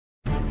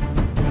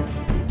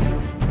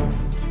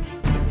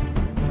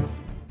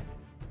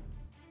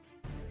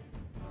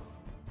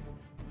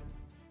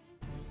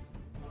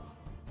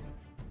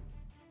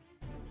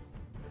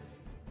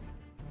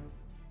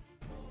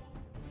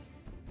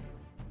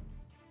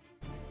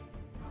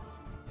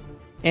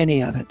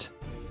any of it.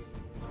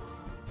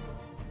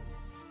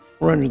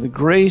 We're under the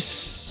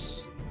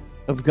grace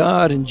of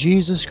God and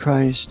Jesus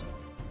Christ,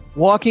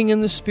 walking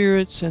in the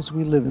Spirit since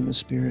we live in the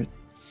Spirit,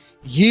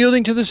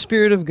 yielding to the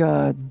Spirit of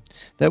God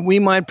that we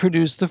might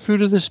produce the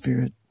fruit of the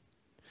Spirit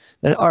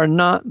that are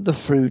not the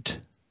fruit,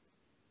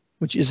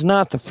 which is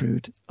not the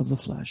fruit of the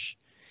flesh.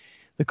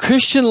 The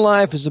Christian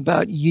life is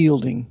about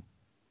yielding.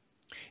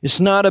 It's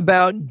not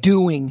about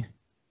doing.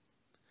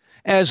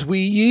 As we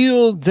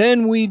yield,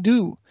 then we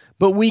do.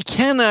 But we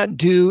cannot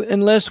do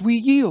unless we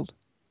yield.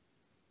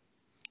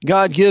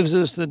 God gives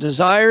us the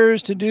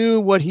desires to do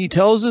what he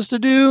tells us to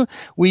do.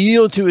 We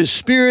yield to his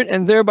Spirit,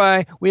 and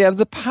thereby we have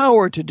the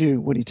power to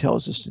do what he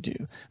tells us to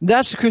do.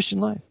 That's the Christian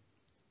life.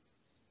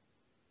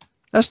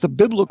 That's the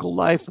biblical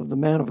life of the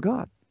man of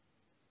God.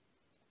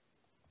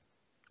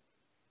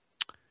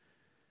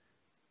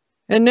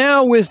 And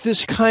now with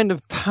this kind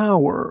of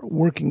power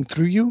working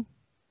through you,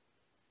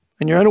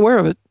 and you're unaware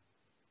of it,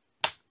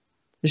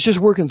 it's just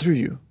working through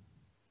you.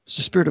 It's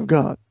the Spirit of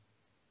God.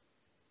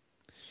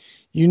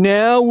 You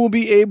now will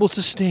be able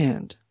to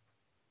stand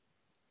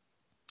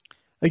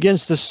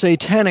against the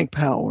satanic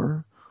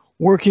power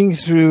working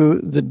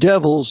through the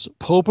devil's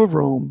Pope of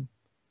Rome,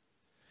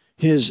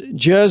 his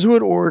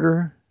Jesuit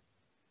order,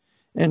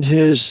 and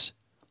his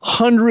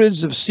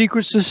hundreds of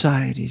secret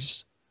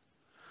societies,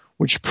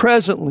 which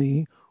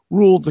presently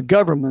ruled the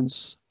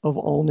governments of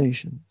all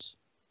nations.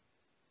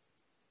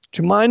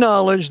 To my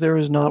knowledge, there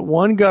is not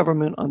one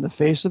government on the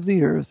face of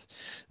the earth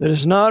that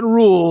is not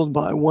ruled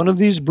by one of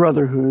these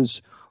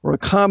brotherhoods or a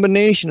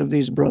combination of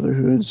these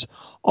brotherhoods,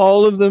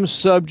 all of them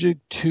subject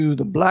to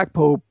the Black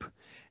Pope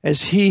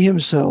as he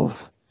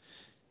himself.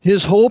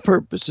 His whole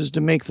purpose is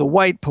to make the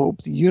White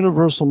Pope the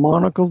universal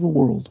monarch of the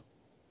world.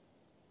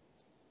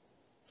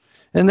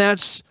 And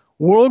that's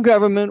World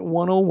Government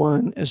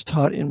 101 as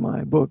taught in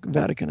my book,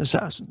 Vatican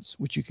Assassins,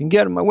 which you can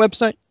get on my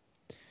website,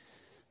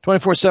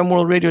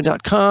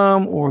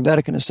 247worldradio.com or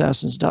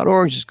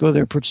vaticanassassins.org. Just go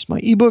there and purchase my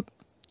ebook.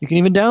 You can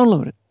even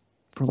download it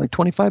for like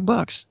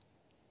 $25.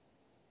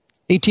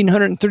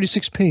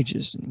 1,836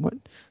 pages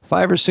and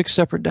 5 or 6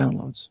 separate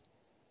downloads.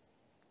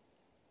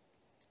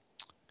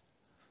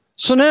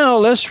 So now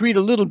let's read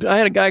a little bit. I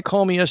had a guy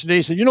call me yesterday.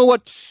 He said, you know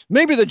what?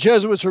 Maybe the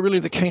Jesuits are really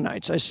the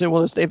Cainites. I said,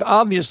 well, they've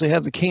obviously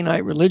have the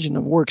Cainite religion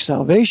of work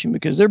salvation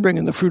because they're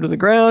bringing the fruit of the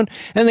ground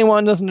and they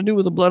want nothing to do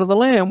with the blood of the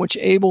Lamb, which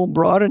Abel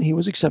brought and he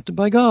was accepted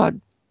by God.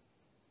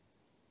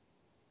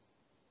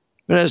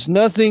 But it has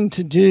nothing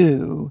to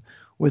do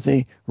with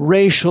a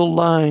racial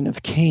line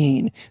of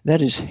Cain.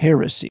 That is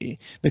heresy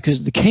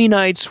because the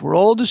Cainites were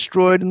all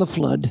destroyed in the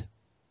flood.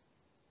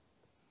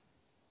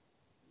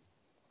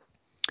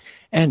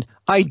 And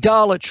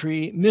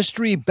idolatry,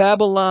 mystery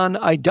Babylon,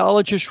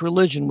 idolatrous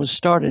religion was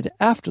started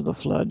after the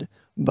flood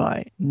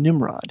by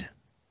Nimrod,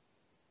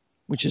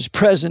 which is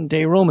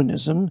present-day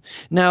Romanism,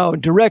 now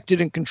directed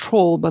and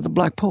controlled by the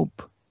Black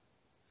Pope,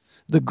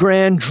 the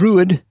Grand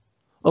Druid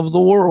of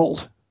the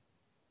world,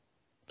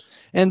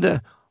 and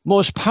the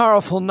most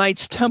powerful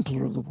Knights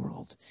Templar of the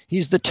world.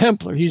 He's the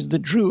Templar, he's the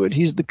Druid,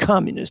 he's the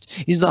Communist,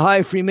 he's the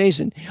High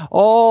Freemason.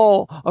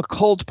 All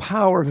occult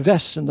power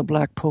vests in the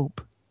Black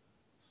Pope.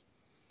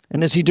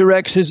 And as he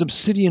directs his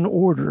obsidian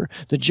order,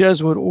 the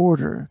Jesuit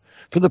order,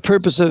 for the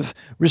purpose of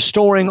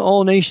restoring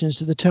all nations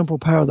to the temporal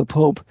power of the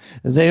Pope,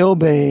 they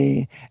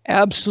obey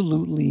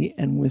absolutely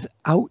and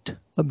without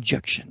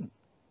objection,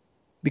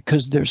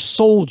 because they're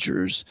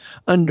soldiers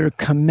under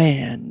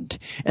command,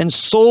 and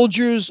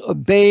soldiers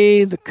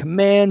obey the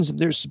commands of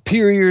their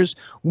superiors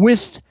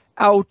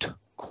without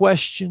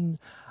question,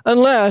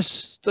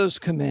 unless those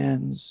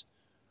commands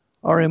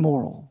are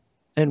immoral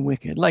and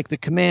wicked, like the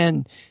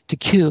command to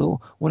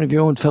kill one of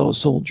your own fellow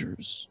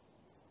soldiers.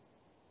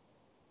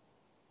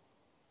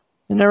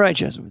 Isn't that right,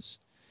 Jesuits?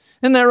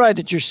 Isn't that right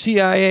that your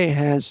CIA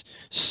has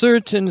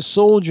certain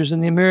soldiers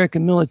in the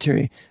American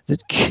military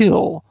that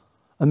kill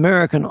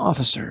American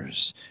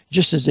officers,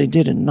 just as they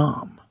did in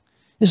Nam?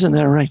 Isn't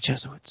that right,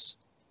 Jesuits?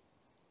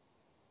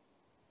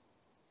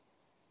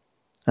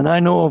 And I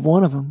know of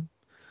one of them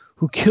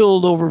who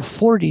killed over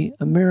 40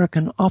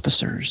 American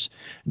officers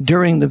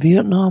during the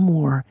Vietnam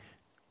War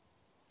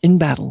in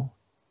battle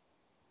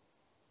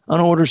on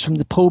orders from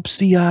the Pope's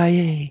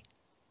CIA.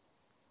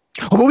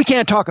 Oh, but we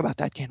can't talk about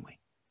that, can we?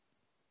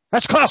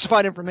 That's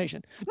classified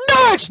information.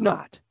 No, it's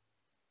not.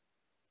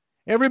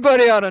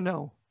 Everybody ought to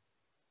know.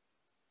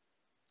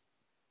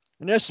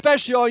 And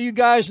especially all you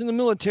guys in the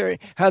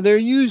military, how they're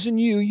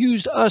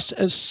used us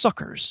as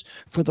suckers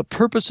for the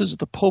purposes of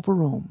the Pope of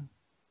Rome.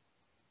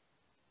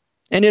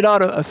 And it ought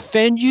to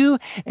offend you,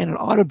 and it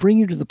ought to bring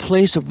you to the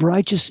place of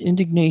righteous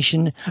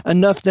indignation,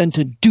 enough then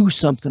to do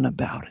something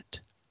about it.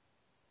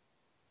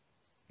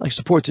 Like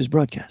support this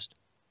broadcast.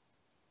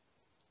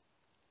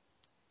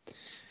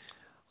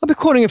 I'll be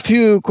quoting a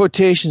few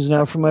quotations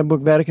now from my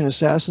book, Vatican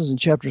Assassins, in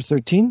chapter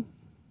 13.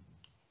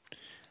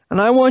 And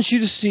I want you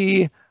to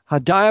see how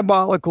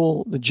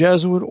diabolical the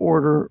Jesuit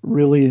order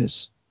really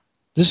is.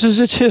 This is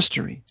its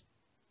history.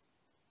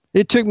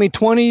 It took me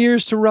 20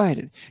 years to write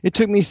it. It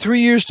took me 3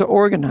 years to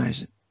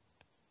organize it.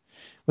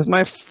 with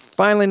my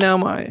finally now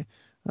my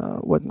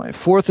my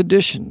fourth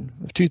edition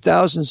of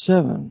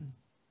 2007,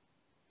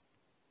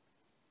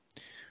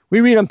 we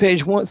read on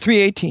page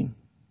 318,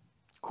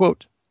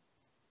 quote,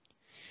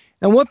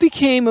 "And what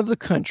became of the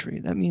country,"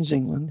 that means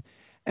England,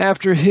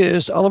 "after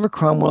his, Oliver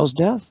Cromwell's,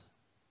 death?"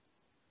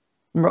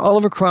 Remember,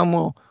 Oliver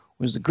Cromwell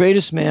was the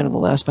greatest man of the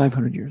last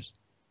 500 years,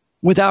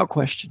 without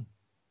question.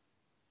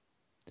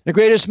 The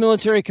greatest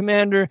military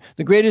commander,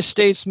 the greatest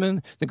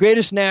statesman, the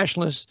greatest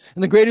nationalist,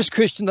 and the greatest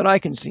Christian that I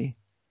can see,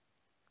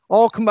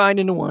 all combined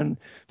into one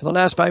for the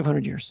last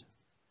 500 years.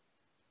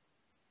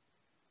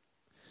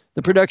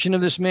 The production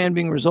of this man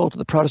being a result of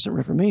the Protestant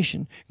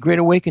Reformation, great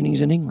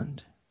awakenings in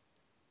England.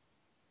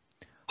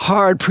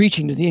 Hard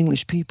preaching to the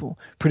English people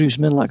produced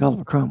men like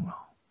Oliver Cromwell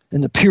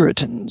and the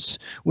Puritans,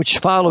 which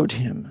followed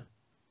him,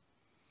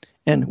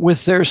 and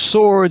with their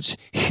swords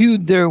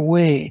hewed their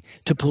way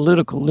to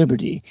political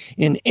liberty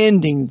in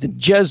ending the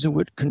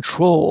Jesuit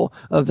control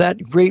of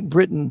that Great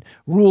Britain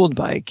ruled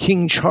by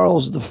King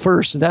Charles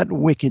I, that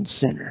wicked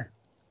sinner.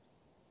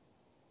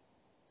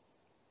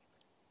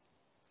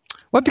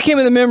 What became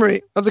of the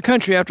memory of the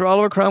country after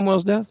Oliver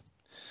Cromwell's death?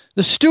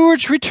 The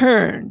Stuarts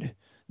returned.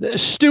 The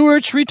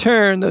Stuarts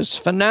returned, those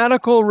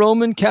fanatical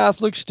Roman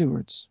Catholic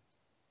Stuarts,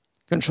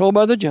 controlled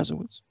by the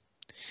Jesuits.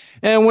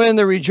 And when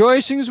the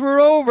rejoicings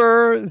were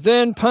over,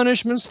 then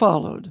punishments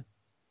followed.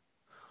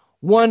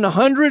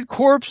 100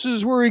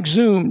 corpses were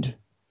exhumed.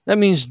 That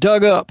means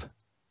dug up,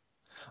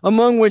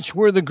 among which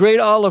were the great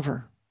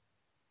Oliver,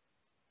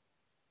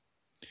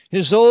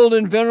 his old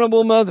and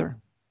venerable mother.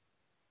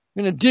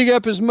 We're going to dig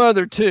up his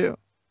mother too.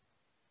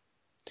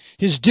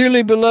 His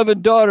dearly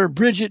beloved daughter,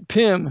 Bridget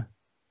Pym,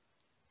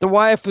 the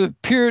wife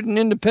of Puritan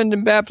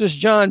Independent Baptist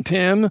John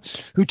Pym,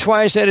 who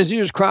twice had his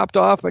ears cropped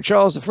off by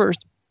Charles I.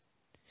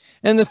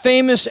 And the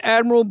famous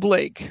Admiral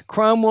Blake.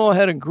 Cromwell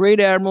had a great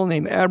admiral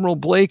named Admiral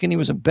Blake, and he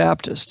was a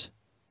Baptist.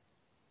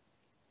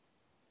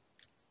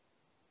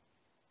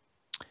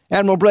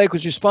 Admiral Blake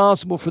was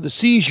responsible for the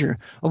seizure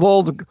of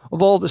all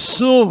the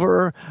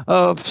silver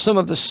of some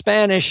of the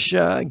Spanish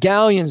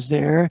galleons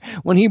there,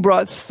 when he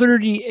brought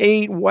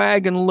 38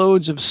 wagon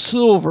loads of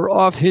silver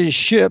off his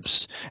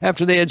ships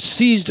after they had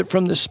seized it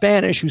from the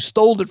Spanish, who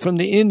stole it from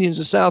the Indians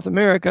of South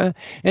America,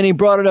 and he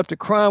brought it up to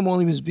Cromwell,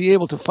 and he was be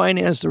able to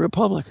finance the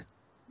Republic,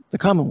 the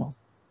Commonwealth.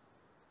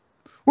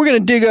 We're going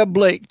to dig up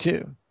Blake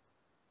too.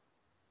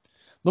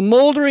 The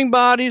moldering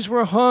bodies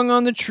were hung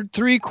on the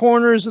three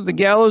corners of the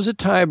gallows at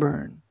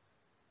Tyburn.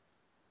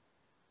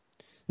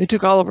 They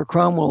took Oliver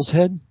Cromwell's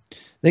head,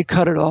 they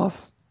cut it off,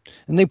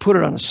 and they put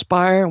it on a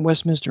spire in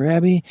Westminster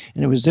Abbey,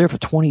 and it was there for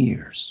 20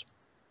 years.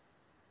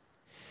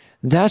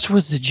 That's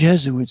what the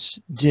Jesuits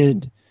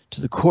did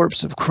to the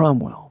corpse of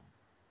Cromwell.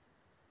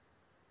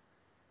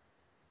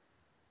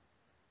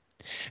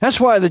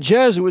 That's why the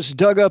Jesuits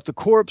dug up the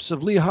corpse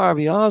of Lee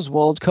Harvey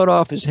Oswald, cut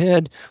off his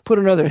head, put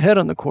another head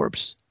on the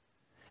corpse.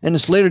 And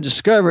it's later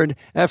discovered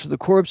after the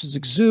corpse is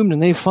exhumed,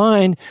 and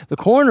the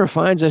coroner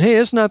finds that, hey,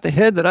 it's not the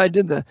head that I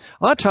did the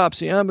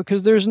autopsy on,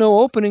 because there's no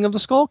opening of the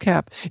skull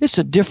cap. It's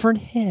a different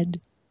head.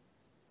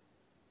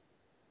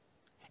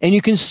 And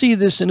you can see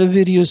this in a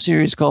video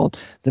series called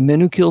The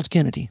Men Who Killed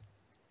Kennedy.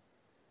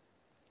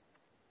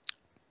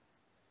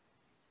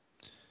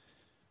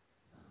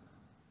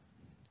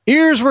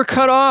 Ears were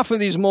cut off of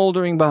these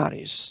moldering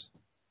bodies.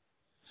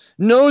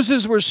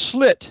 Noses were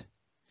slit,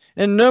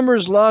 and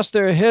numbers lost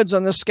their heads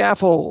on the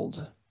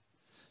scaffold.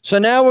 So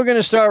now we're going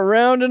to start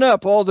rounding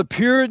up all the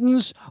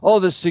Puritans, all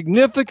the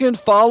significant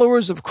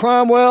followers of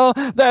Cromwell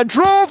that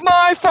drove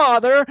my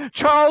father,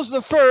 Charles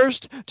I,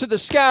 to the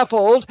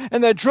scaffold,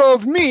 and that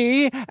drove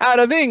me out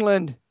of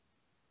England,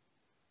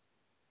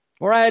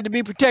 where I had to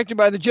be protected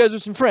by the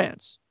Jesuits in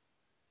France.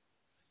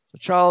 So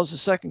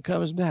Charles II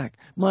comes back.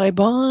 My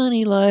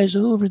Bonnie lies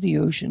over the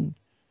ocean.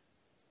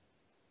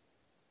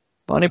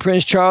 Bonnie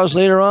Prince Charles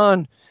later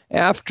on,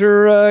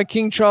 after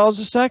King Charles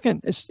II.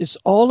 It's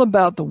all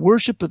about the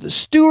worship of the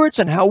Stuarts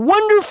and how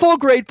wonderful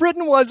Great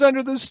Britain was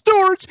under the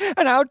Stuarts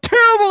and how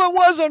terrible it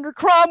was under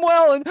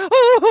Cromwell. And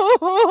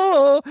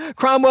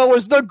Cromwell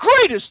was the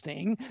greatest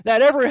thing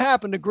that ever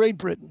happened to Great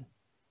Britain.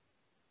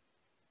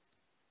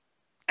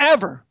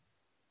 Ever.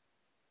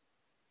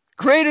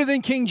 Greater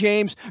than King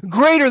James,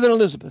 greater than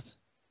Elizabeth.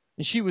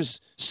 And she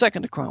was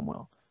second to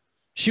Cromwell.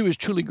 She was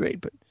truly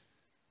great, but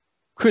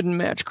couldn't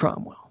match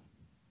Cromwell.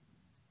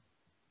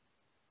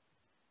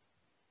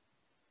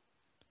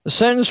 The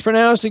sentence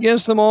pronounced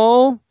against them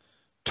all,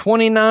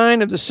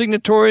 29 of the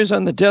signatories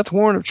on the death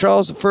warrant of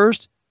Charles I,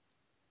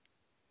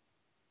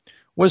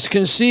 was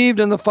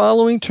conceived in the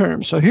following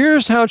terms. So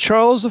here's how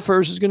Charles I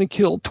is going to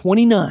kill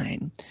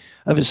 29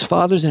 of his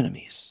father's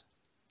enemies.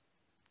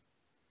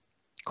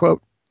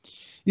 Quote,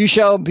 you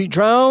shall be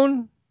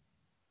drawn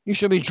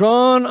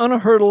on a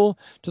hurdle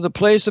to the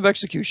place of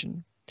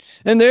execution,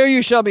 and there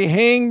you shall be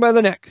hanged by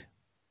the neck.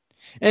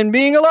 And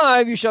being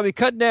alive, you shall be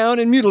cut down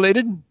and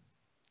mutilated.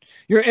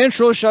 Your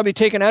entrails shall be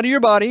taken out of your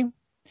body,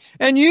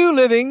 and you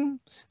living,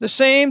 the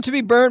same to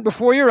be burnt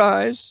before your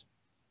eyes,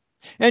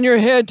 and your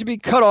head to be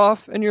cut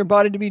off, and your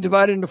body to be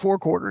divided into 4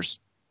 quarters.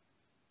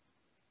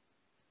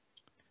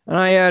 And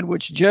I add,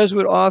 which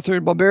Jesuit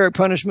authored barbaric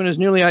punishment is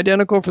nearly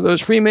identical for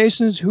those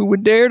Freemasons who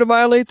would dare to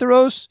violate their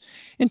oaths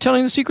in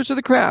telling the secrets of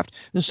the craft.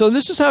 And so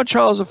this is how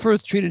Charles I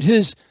treated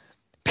his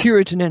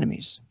Puritan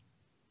enemies.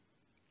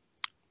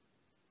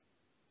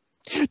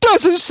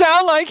 Doesn't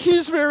sound like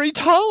he's very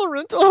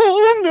tolerant.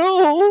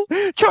 Oh,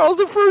 no. Charles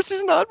I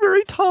is not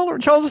very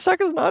tolerant. Charles II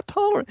is not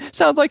tolerant.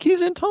 Sounds like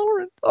he's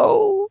intolerant.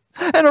 Oh.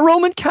 And a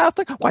Roman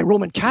Catholic. Why,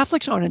 Roman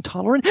Catholics aren't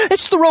intolerant.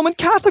 It's the Roman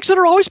Catholics that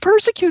are always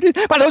persecuted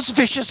by those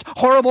vicious,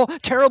 horrible,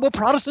 terrible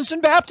Protestants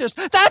and Baptists.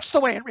 That's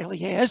the way it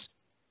really is.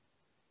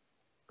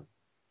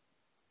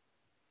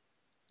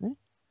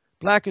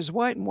 Black is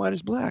white and white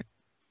is black.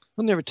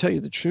 They'll never tell you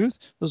the truth.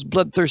 Those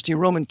bloodthirsty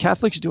Roman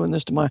Catholics doing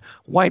this to my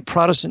white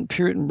Protestant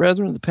Puritan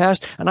brethren in the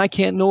past, and I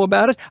can't know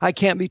about it. I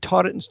can't be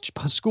taught it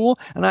in school,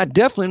 and I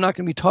definitely am not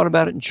going to be taught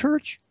about it in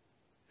church.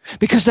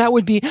 Because that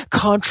would be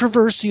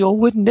controversial,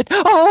 wouldn't it?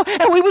 Oh,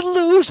 and we would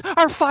lose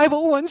our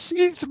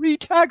 501c3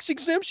 tax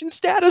exemption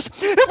status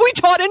if we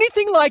taught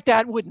anything like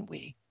that, wouldn't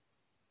we?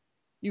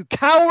 You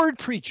coward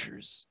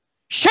preachers.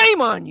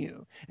 Shame on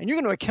you. And you're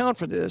going to account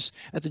for this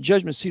at the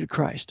judgment seat of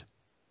Christ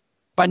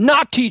by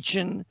not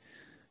teaching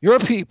your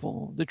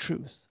people the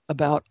truth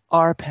about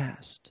our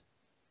past.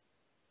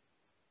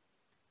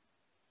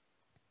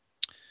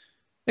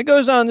 It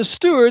goes on, the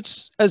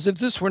Stuarts, as if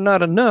this were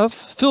not enough,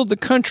 filled the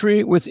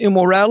country with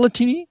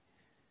immorality.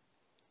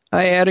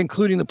 I add,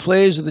 including the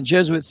plays of the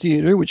Jesuit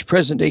theater, which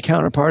present-day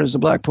counterpart is the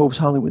Black Pope's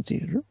Hollywood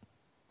Theater,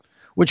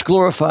 which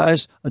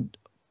glorifies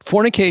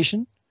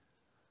fornication,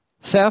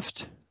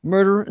 theft,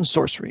 murder, and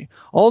sorcery.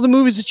 All the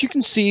movies that you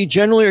can see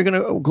generally are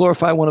going to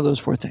glorify one of those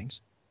four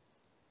things.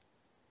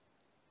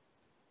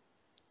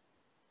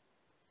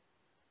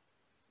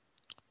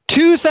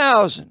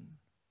 2,000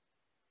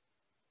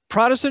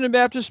 Protestant and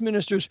Baptist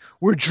ministers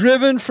were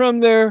driven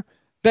from their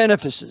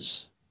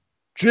benefices,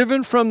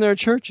 driven from their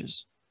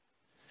churches.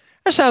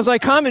 That sounds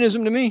like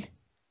communism to me.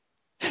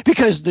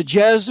 Because the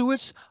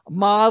Jesuits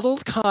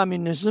modeled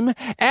communism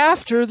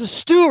after the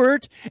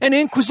Stuart and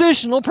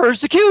Inquisitional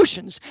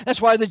persecutions.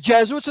 That's why the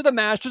Jesuits are the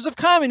masters of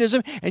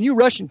communism. And you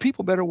Russian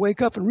people better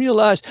wake up and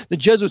realize the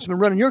Jesuits have been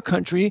running your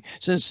country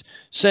since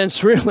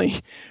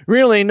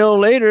really no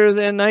later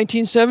than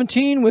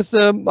 1917 with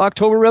the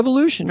October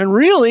Revolution. And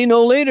really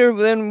no later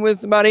than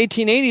with about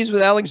 1880s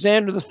with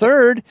Alexander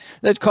III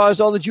that caused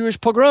all the Jewish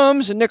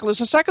pogroms and Nicholas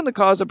II that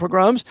caused the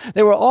pogroms.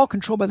 They were all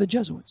controlled by the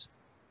Jesuits.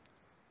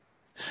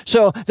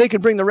 So they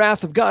could bring the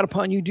wrath of God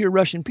upon you, dear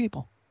Russian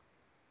people,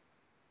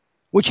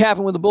 which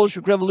happened with the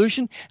Bolshevik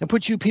Revolution and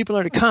put you people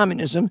under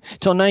communism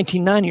till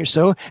 1990 or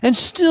so, and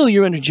still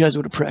you're under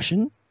Jesuit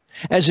oppression,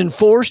 as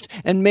enforced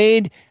and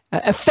made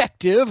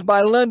effective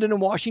by London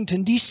and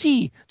Washington,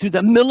 D.C., through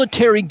the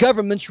military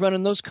governments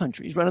running those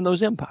countries, running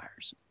those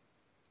empires.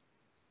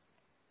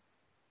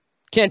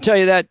 Can't tell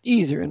you that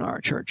either in our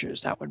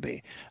churches. That would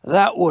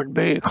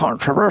be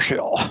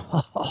controversial.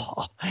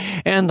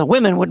 And the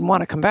women wouldn't want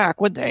to come back,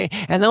 would they?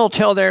 And they'll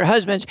tell their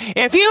husbands,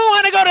 if you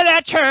want to go to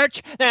that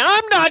church, then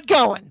I'm not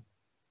going.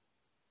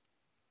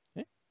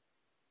 Okay?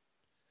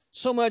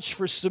 So much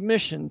for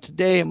submission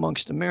today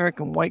amongst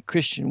American white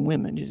Christian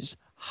women. It is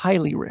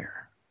highly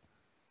rare.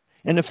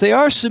 And if they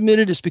are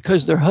submitted, it's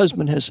because their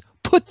husband has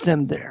put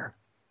them there.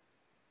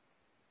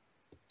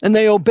 And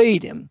they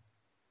obeyed him,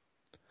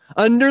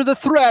 under the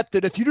threat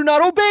that if you do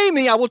not obey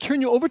me, I will turn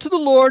you over to the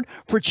Lord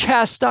for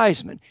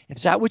chastisement.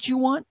 Is that what you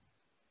want?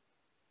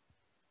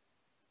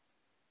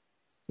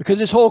 Because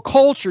this whole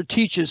culture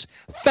teaches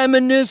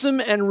feminism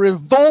and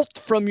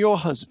revolt from your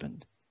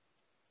husband.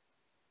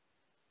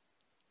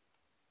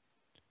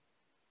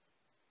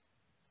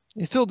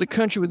 They filled the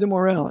country with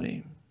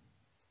immorality.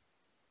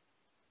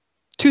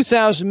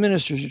 2,000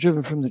 ministers are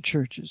driven from the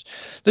churches.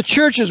 The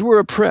churches were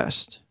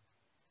oppressed.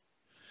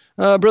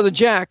 Brother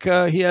Jack,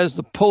 he has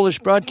the Polish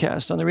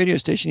broadcast on the radio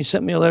station. He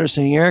sent me a letter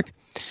saying, Eric,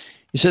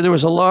 he said there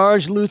was a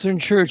large Lutheran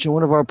church in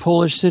one of our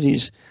Polish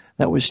cities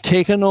that was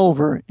taken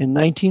over in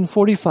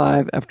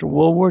 1945 after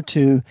World War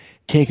II,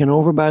 taken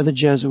over by the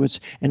Jesuits,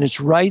 and it's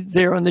right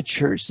there on the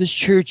church. This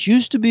church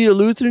used to be a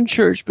Lutheran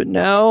church, but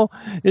now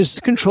is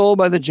controlled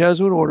by the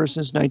Jesuit order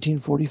since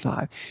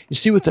 1945. You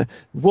see what the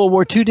World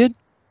War II did?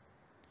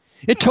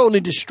 It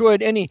totally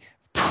destroyed any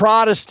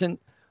Protestant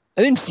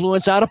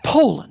influence out of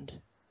Poland.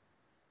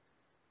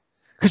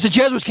 Because the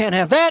Jesuits can't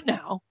have that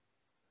now.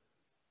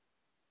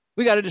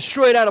 We got to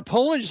destroy it out of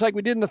Poland, just like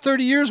we did in the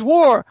 30 Years'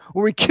 War,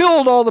 where we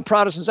killed all the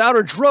Protestants out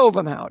or drove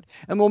them out.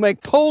 And we'll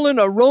make Poland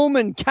a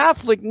Roman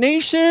Catholic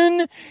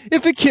nation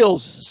if it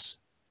kills us.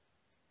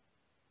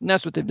 And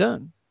that's what they've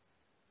done.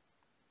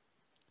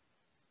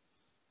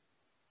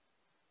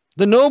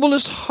 The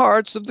noblest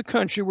hearts of the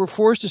country were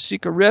forced to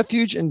seek a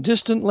refuge in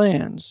distant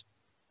lands.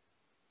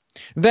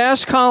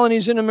 Vast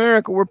colonies in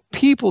America were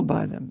peopled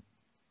by them.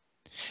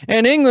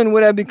 And England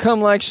would have become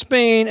like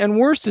Spain, and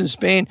worse than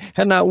Spain,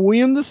 had not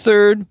William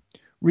III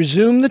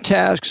resumed the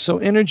task so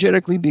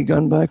energetically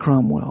begun by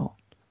Cromwell.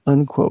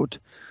 Unquote.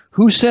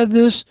 Who said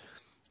this?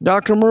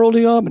 Dr. Merle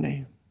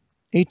d'Aubigny,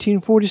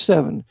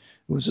 1847.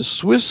 He was a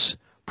Swiss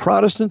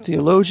Protestant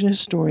theologian,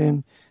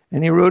 historian,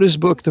 And he wrote his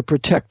book, The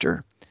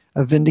Protector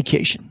of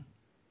Vindication.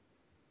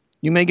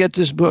 You may get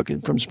this book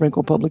from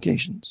Sprinkle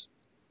Publications.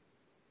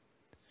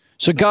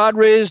 So God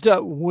raised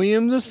up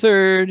William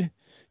III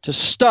to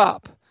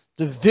stop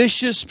the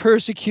vicious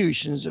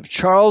persecutions of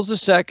Charles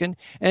II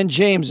and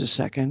James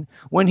II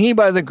when he,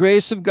 by the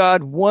grace of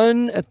God,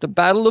 won at the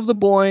Battle of the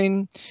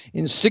Boyne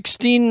in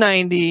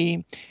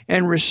 1690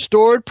 and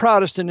restored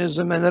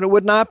Protestantism, and that it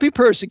would not be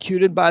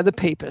persecuted by the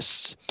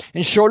papists.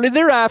 And shortly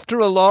thereafter,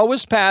 a law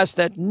was passed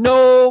that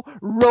no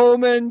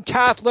Roman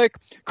Catholic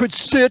could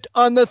sit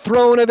on the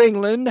throne of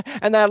England,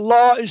 and that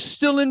law is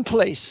still in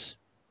place.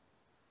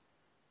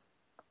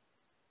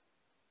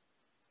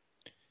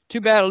 Too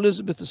bad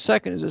Elizabeth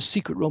II is a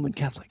secret Roman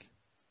Catholic.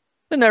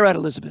 Isn't that right,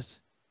 Elizabeth?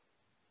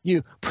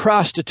 You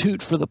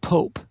prostitute for the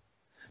Pope.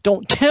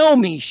 Don't tell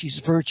me she's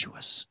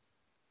virtuous.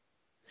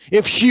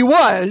 If she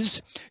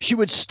was, she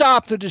would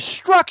stop the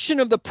destruction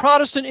of the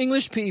Protestant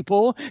English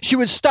people. She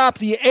would stop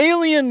the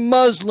alien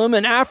Muslim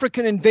and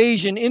African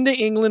invasion into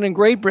England and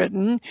Great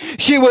Britain.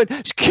 She would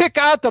kick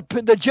out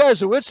the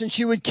Jesuits, and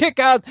she would kick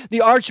out the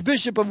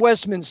Archbishop of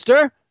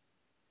Westminster.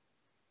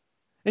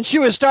 And she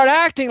would start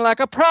acting like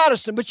a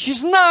Protestant, but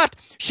she's not.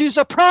 She's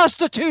a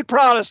prostitute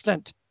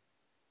Protestant.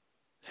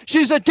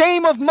 She's a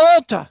Dame of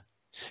Malta.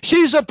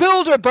 She's a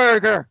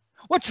Bilderberger.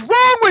 What's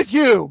wrong with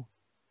you?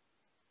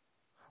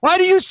 Why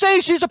do you say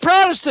she's a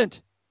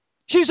Protestant?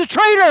 She's a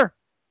traitor.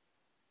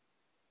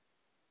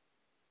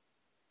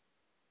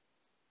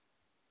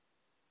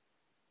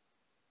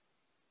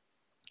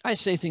 I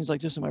say things like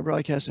this in my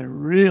broadcast, and it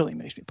really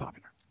makes me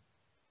popular,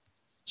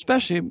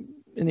 especially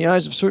in the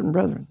eyes of certain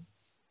brethren.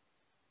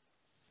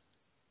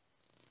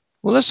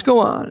 Well, let's go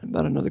on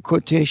about another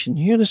quotation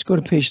here. Let's go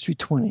to page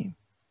 320.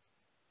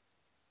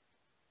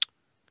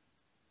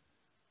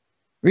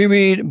 We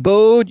read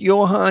Bode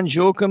Johann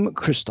Joachim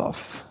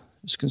Christoph.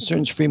 This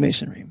concerns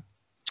Freemasonry.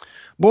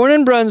 Born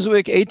in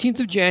Brunswick, 18th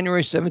of January,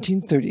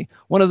 1730,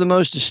 one of the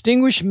most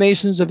distinguished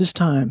Masons of his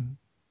time.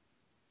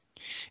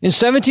 In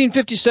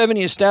 1757,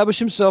 he established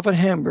himself at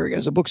Hamburg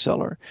as a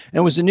bookseller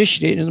and was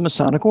initiated in the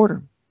Masonic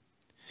order.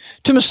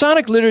 To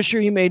Masonic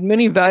literature, he made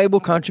many valuable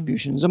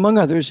contributions. Among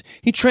others,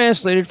 he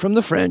translated from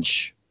the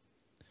French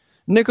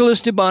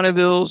Nicolas de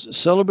Bonneville's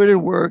celebrated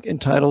work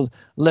entitled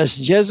Les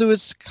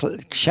Jesuits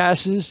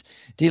chasses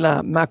de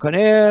la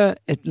Maconnaire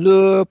et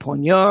leur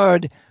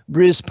poignard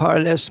brise par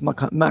les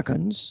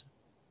Macons,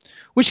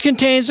 which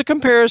contains a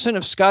comparison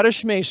of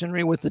Scottish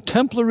Masonry with the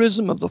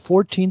Templarism of the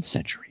 14th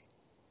century.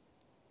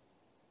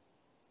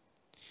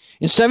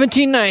 In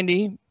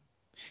 1790,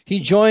 he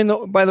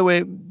joined, by the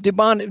way, de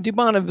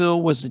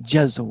Bonneville was a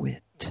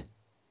Jesuit.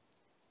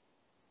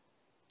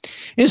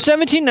 In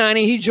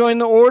 1790, he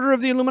joined the Order of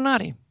the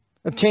Illuminati,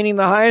 obtaining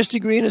the highest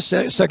degree in a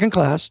second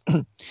class.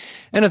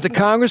 And at the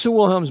Congress of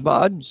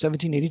Wilhelmsbad,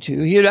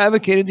 1782, he had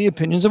advocated the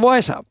opinions of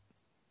Weishaupt.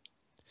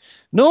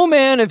 No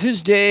man of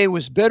his day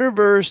was better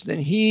versed than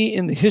he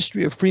in the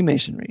history of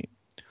Freemasonry,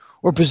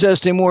 or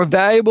possessed a more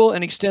valuable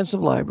and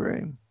extensive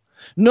library.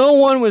 No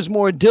one was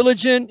more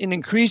diligent in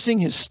increasing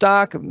his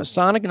stock of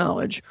Masonic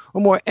knowledge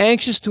or more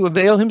anxious to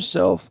avail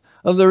himself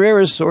of the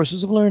rarest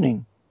sources of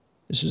learning.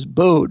 This is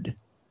Bode,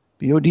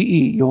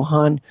 B-O-D-E,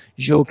 Johann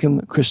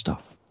Joachim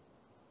Christoph.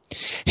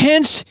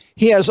 Hence,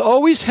 he has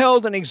always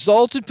held an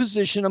exalted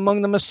position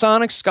among the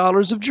Masonic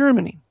scholars of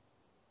Germany.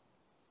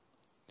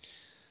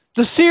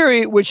 The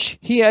theory which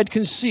he had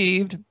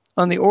conceived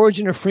on the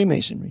origin of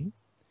Freemasonry,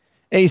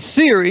 a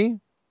theory,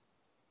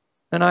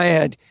 and I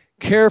had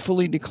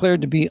carefully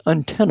declared to be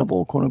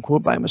untenable, quote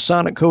unquote, by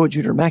Masonic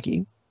coadjutor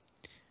Mackey,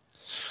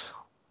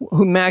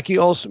 who Mackey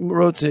also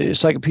wrote the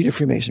Encyclopedia of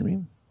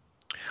Freemasonry,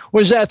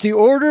 was that the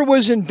order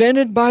was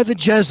invented by the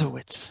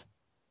Jesuits.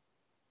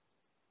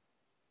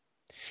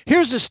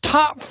 Here's this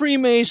top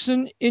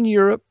Freemason in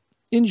Europe,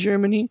 in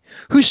Germany,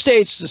 who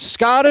states the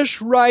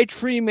Scottish Rite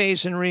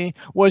Freemasonry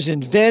was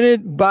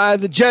invented by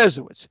the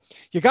Jesuits.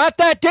 You got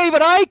that,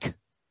 David Icke?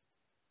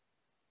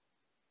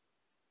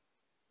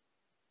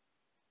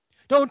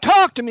 Don't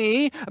talk to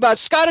me about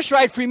Scottish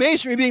Rite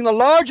Freemasonry being the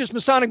largest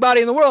Masonic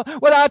body in the world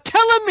without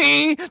telling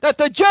me that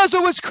the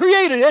Jesuits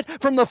created it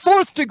from the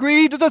 4th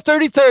degree to the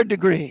 33rd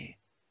degree.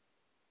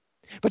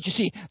 But you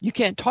see, you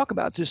can't talk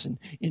about this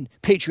in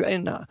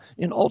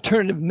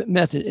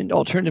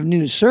alternative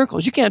news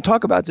circles. You can't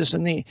talk about this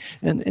in the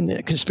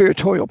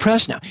conspiratorial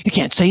press now. You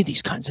can't say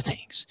these kinds of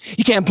things.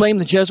 You can't blame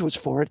the Jesuits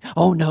for it.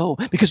 Oh no,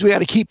 because we got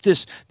to keep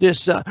this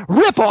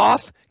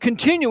rip-off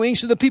continuing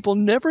so that people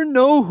never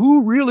know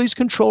who really is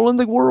controlling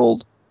the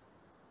world.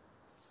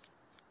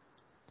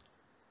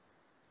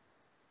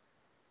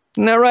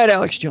 Isn't that right,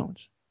 Alex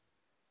Jones?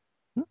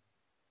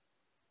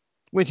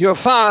 With your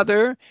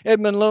father-in-law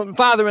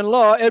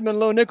Edmund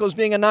Lowe Nichols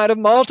being a Knight of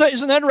Malta.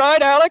 Isn't that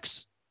right,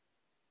 Alex?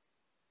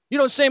 You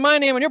don't say my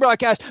name on your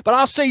broadcast, but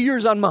I'll say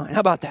yours on mine.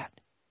 How about that?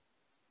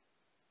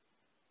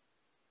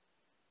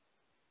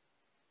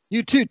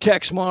 You too,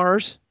 Tex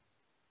Mars.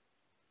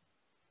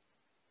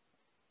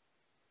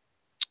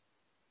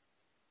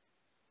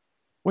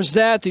 was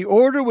that the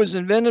order was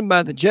invented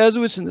by the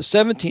Jesuits in the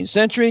 17th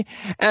century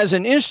as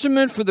an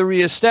instrument for the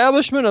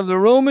reestablishment of the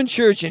Roman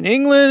Church in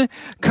England,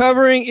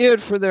 covering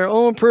it for their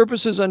own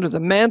purposes under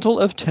the mantle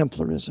of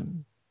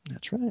Templarism.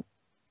 That's right.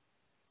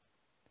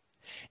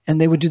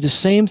 And they would do the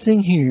same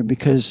thing here,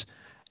 because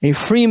a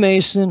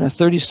Freemason, a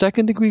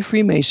 32nd degree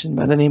Freemason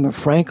by the name of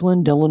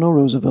Franklin Delano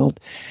Roosevelt,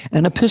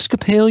 an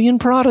Episcopalian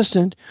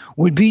Protestant,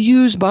 would be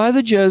used by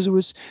the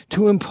Jesuits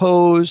to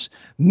impose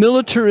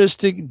military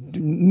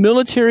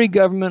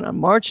government on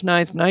March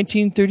 9th,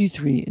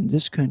 1933 in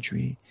this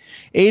country,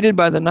 aided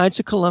by the Knights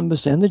of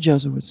Columbus and the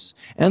Jesuits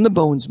and the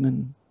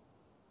Bonesmen.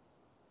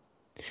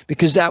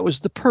 Because that was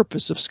the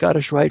purpose of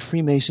Scottish Rite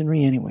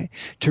Freemasonry anyway,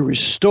 to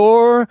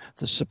restore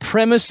the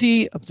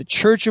supremacy of the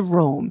Church of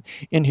Rome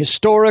in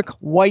historic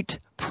white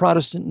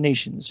Protestant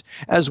nations,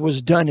 as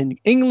was done in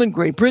England,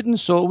 Great Britain,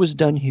 so it was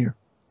done here.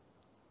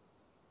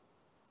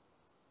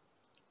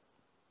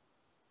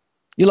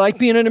 You like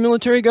being under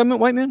military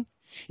government, white men?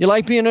 You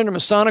like being under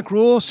Masonic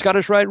rule,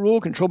 Scottish Rite rule,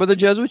 controlled by the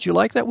Jesuits? You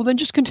like that? Well, then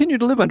just continue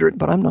to live under it,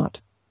 but I'm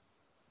not.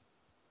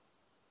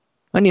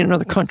 I need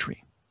another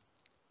country.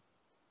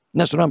 And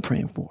that's what I'm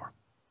praying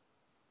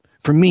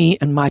for me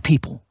and my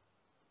people.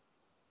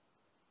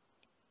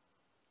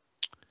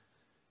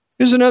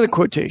 Here's another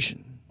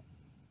quotation.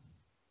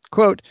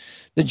 Quote,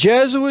 "The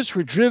Jesuits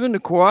were driven to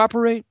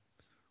cooperate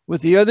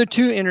with the other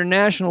two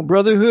international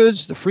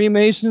brotherhoods, the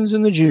Freemasons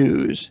and the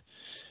Jews,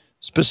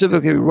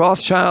 specifically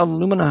Rothschild and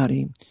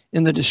Illuminati,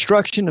 in the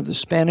destruction of the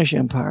Spanish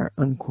Empire,"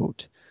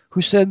 unquote.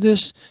 Who said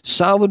this?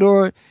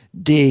 Salvador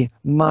de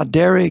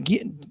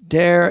Madariaga?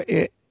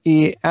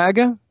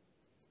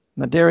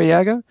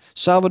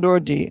 Salvador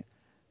de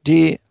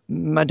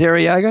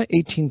Madariaga,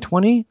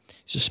 1820.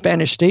 He's a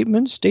Spanish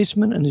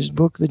statesman in his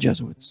book, The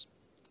Jesuits.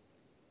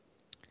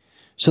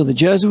 So the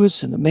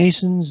Jesuits and the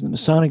Masons and the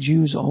Masonic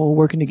Jews all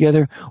working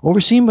together,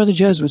 overseen by the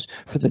Jesuits,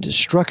 for the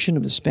destruction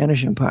of the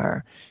Spanish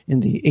Empire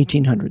in the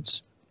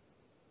 1800s.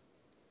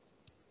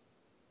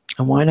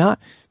 And why not?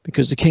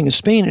 Because the King of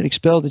Spain had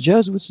expelled the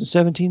Jesuits in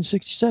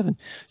 1767.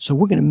 So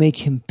we're going to make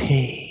him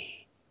pay.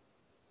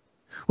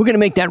 We're going to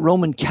make that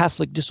Roman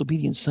Catholic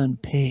disobedient son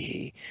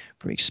pay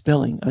for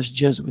expelling us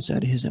Jesuits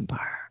out of his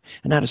empire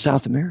and out of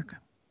South America.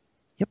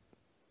 Yep.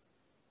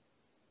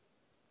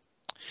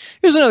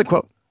 Here's another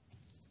quote.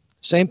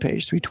 Same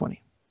page,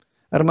 320,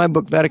 out of my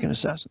book, Vatican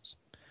Assassins.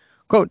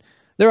 Quote,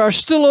 "There are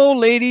still old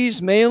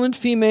ladies, male and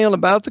female,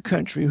 about the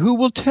country who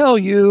will tell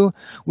you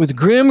with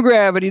grim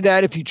gravity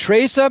that if you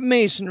trace up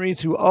Masonry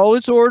through all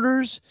its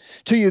orders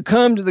till you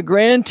come to the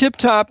grand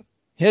tip-top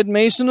head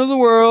Mason of the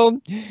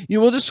world, you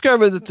will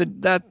discover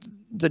that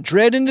the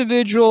dread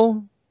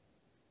individual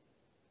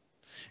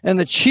and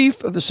the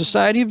chief of the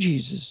Society of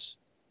Jesus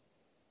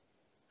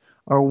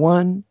are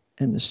one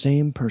and the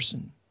same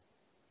person."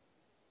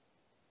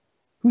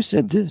 Who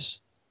said this?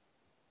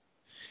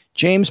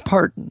 James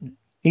Parton,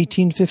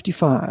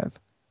 1855,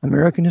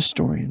 American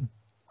historian.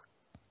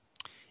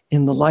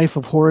 In the Life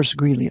of Horace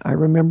Greeley, I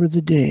remember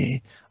the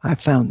day I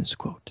found this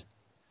quote.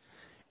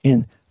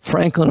 In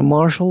Franklin and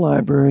Marshall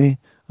Library,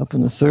 up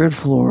on the 3rd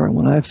floor, and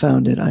when I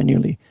found it, I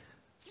nearly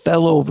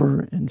fell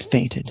over and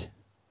fainted.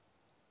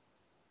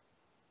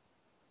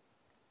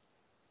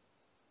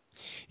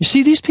 You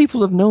see, these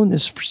people have known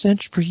this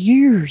for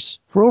years,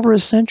 for over a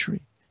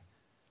century.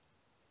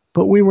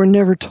 But we were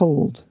never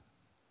told.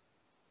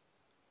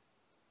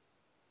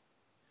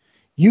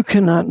 You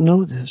cannot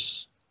know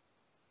this.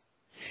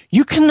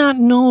 You cannot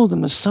know the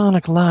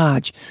Masonic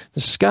Lodge, the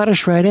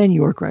Scottish Rite and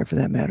York Rite for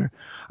that matter,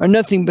 are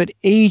nothing but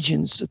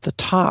agents at the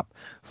top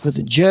for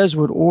the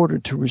Jesuit order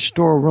to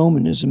restore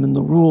Romanism and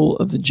the rule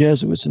of the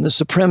Jesuits and the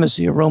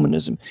supremacy of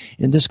Romanism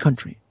in this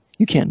country.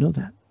 You can't know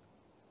that.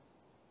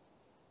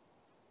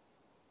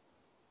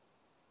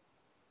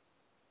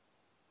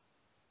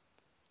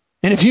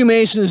 And if you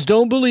Masons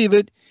don't believe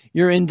it,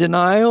 you're in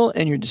denial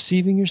and you're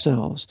deceiving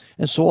yourselves.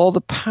 And so all the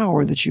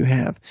power that you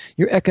have,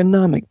 your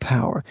economic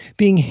power,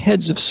 being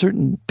heads of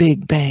certain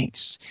big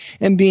banks,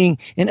 and being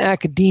in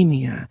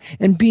academia,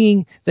 and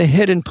being the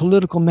head in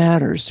political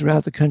matters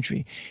throughout the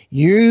country,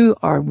 you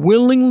are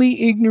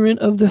willingly ignorant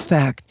of the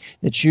fact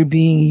that you're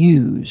being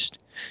used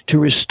to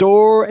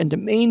restore and to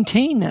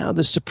maintain now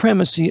the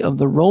supremacy of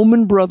the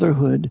Roman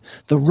Brotherhood,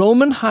 the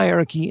Roman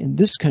hierarchy in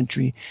this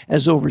country,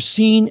 as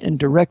overseen and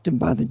directed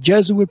by the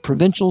Jesuit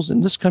provincials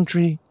in this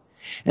country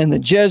and the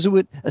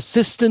Jesuit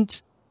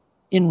assistant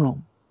in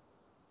Rome.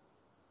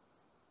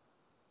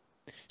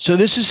 So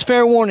this is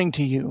fair warning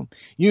to you.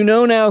 You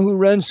know now who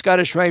runs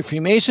Scottish Rite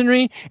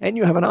Freemasonry, and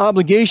you have an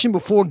obligation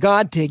before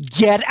God to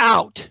get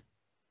out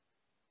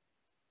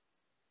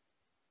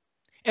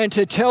and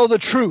to tell the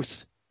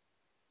truth.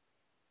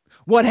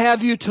 What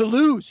have you to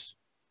lose?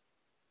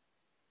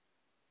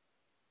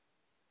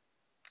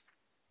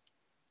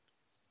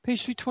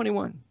 Page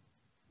 321.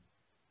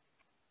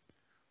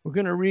 We're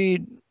going to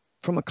read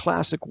from a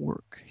classic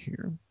work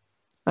here.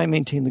 I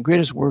maintain the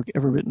greatest work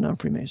ever written on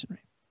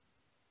Freemasonry.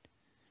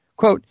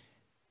 Quote,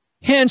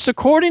 "Hence,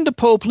 according to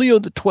Pope Leo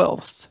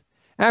XII,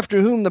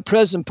 after whom the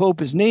present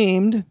Pope is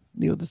named,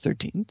 Leo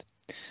XIII,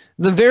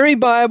 The very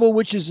Bible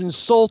which is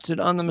insulted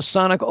on the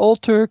Masonic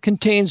altar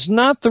contains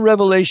not the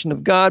revelation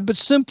of God, but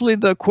simply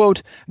the,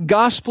 quote,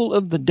 gospel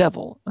of the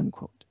devil,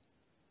 unquote.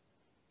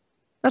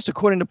 That's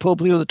according to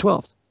Pope Leo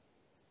XII.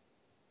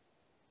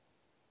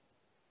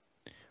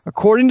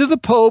 According to the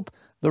Pope,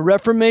 the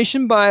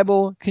Reformation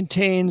Bible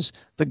contains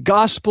the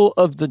gospel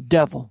of the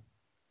devil.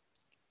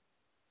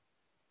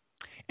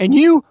 And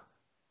you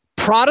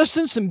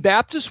Protestants and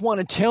Baptists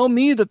want to tell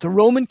me that the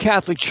Roman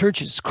Catholic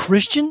Church is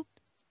Christian?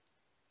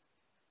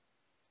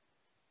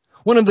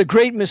 One of the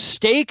great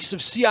mistakes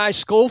of C.I.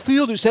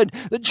 Scofield, who said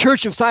the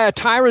Church of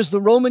Thyatira is the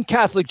Roman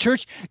Catholic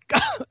Church.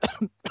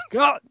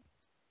 God,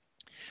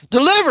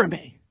 deliver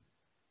me.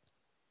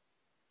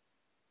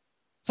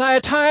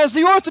 Thyatira is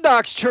the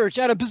Orthodox Church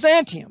out of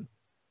Byzantium.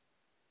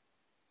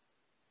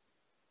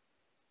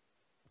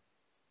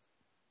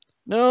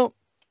 No,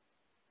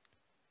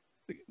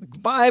 the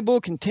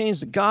Bible contains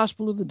the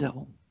gospel of the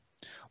devil.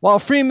 While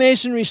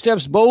Freemasonry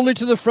steps boldly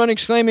to the front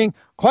exclaiming,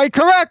 "Quite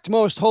correct,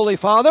 most holy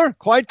Father,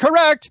 quite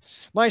correct.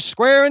 My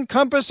square and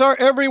compass are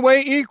every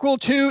way equal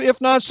to,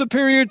 if not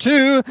superior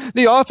to,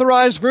 the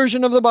authorized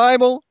version of the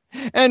Bible,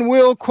 and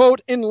will,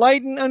 quote,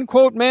 enlighten,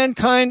 unquote,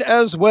 mankind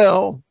as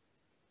well."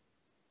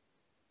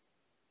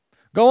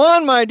 Go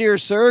on, my dear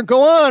sir,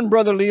 go on,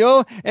 Brother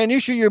Leo, and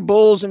issue your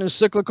bulls and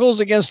encyclicals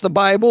against the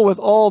Bible with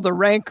all the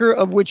rancor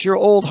of which your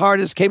old heart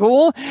is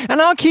capable,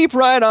 and I'll keep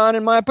right on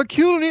in my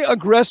peculiarly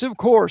aggressive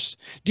course,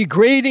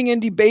 degrading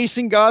and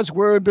debasing God's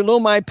word below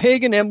my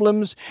pagan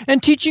emblems,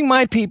 and teaching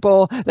my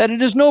people that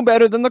it is no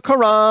better than the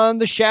Quran,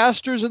 the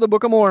Shastras, or the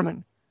Book of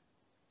Mormon.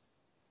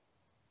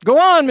 Go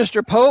on,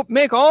 Mr. Pope,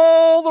 make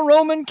all the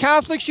Roman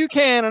Catholics you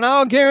can, and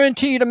I'll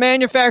guarantee to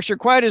manufacture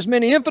quite as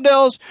many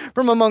infidels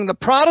from among the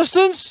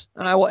Protestants,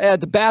 and I will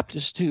add the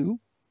Baptists too. You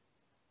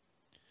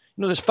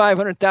know, there's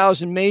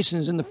 500,000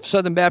 Masons in the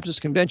Southern Baptist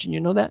Convention.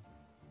 You know that?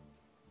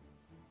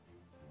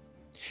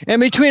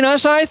 And between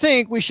us, I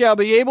think we shall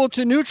be able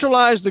to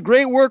neutralize the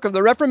great work of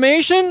the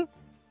Reformation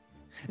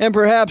and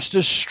perhaps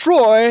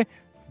destroy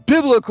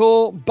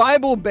biblical,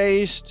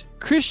 Bible-based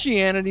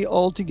Christianity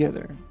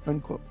altogether,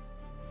 unquote.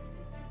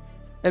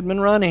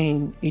 Edmund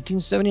Ronayne,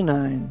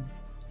 1879,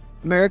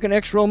 American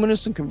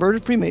ex-Romanist and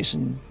converted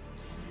Freemason.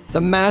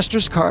 The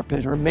master's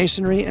carpet, or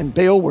Masonry and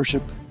Baal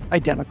worship,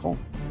 identical.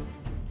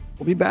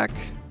 We'll be back.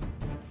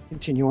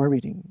 Continue our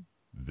reading.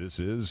 This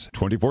is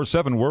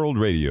 24/7 World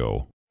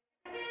Radio.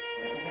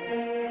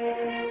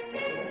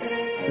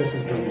 This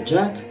is Brother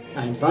Jack.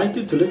 I invite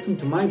you to listen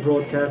to my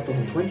broadcast on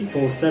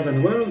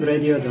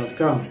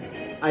 247worldradio.com.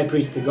 I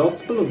preach the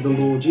gospel of the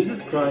Lord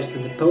Jesus Christ to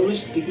the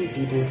Polish-speaking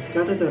people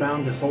scattered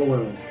around the whole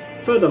world.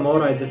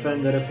 Furthermore, I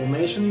defend the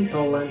Reformation in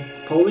Poland,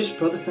 Polish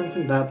Protestants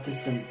and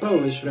Baptists, and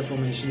Polish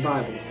Reformation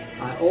Bible.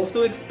 I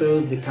also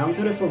expose the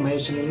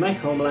Counter-Reformation in my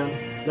homeland,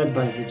 led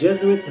by the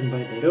Jesuits and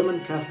by the Roman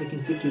Catholic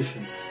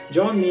institution.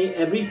 Join me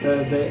every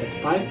Thursday at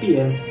 5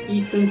 p.m.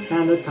 Eastern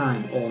Standard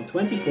Time on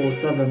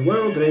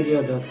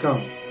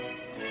 247worldradio.com.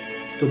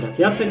 Tu brat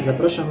Jacek,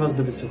 zapraszam Was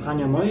do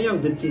wysłuchania mojej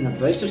audycji na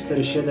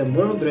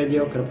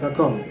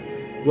 247worldradio.com.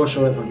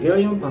 Głoszę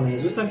Ewangelię Pana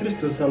Jezusa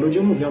Chrystusa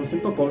ludziom mówiącym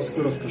po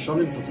polsku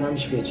rozproszonym po całym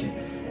świecie.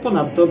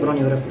 Ponadto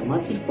bronię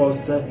reformacji w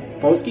Polsce,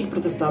 polskich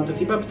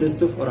protestantów i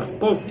baptystów oraz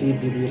polskiej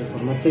Biblii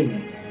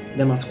reformacyjnej.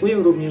 Demaskuję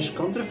również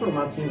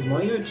kontrreformację w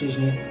mojej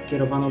ojczyźnie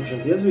kierowaną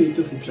przez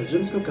jezuitów i przez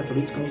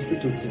rzymskokatolicką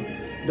instytucję.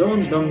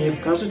 Dołącz do mnie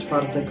w każdy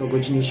czwartek o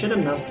godzinie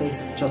 17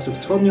 czasu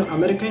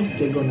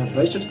wschodnioamerykańskiego na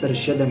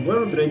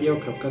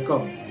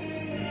 247worldradio.com.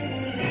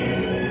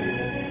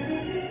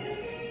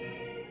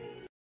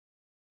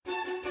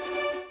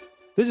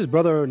 This is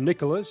Brother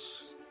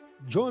Nicholas.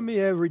 Join me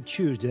every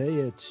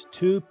Tuesday at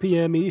 2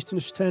 p.m. Eastern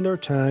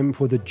Standard Time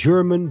for the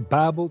German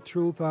Bible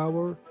Truth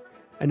Hour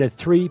and at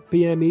 3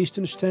 p.m.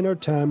 Eastern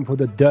Standard Time for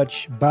the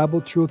Dutch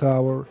Bible Truth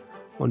Hour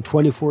on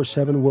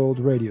 24/7 World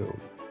Radio.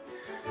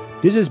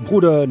 This is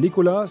Bruder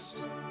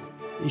Nicholas.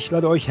 Ich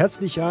lade euch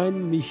herzlich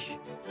ein, mich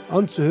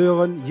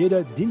anzuhören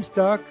jeder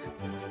Dienstag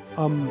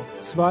um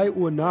 2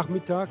 Uhr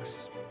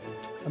nachmittags,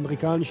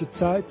 amerikanische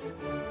Zeit,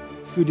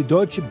 für die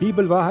deutsche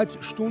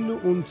Bibelwahrheitsstunde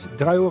und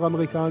 3 Uhr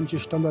amerikanische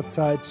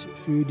Standardzeit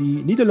für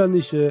die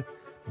niederländische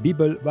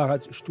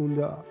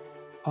Bibelwahrheitsstunde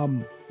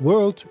am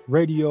World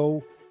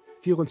Radio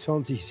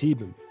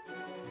 24/7.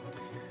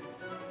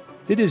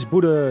 Dit is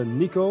broeder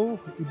Nico.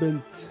 U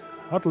bent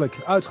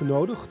hartelijk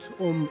uitgenodigd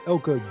om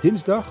elke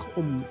dinsdag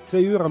om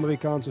 2 uur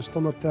Amerikaanse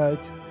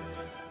standaardtijd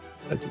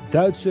het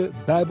Duitse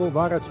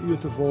Bijbelwaarheidsuur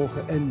te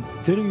volgen en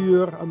 3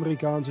 uur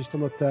Amerikaanse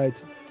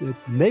standaardtijd het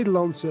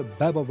Nederlandse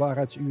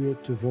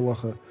Bijbelwaarheidsuur te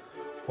volgen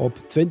op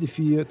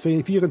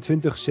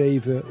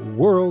 24/7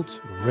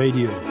 World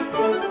Radio.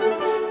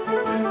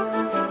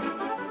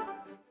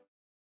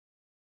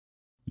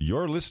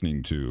 You're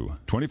listening to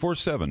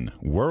 24/7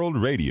 World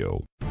Radio.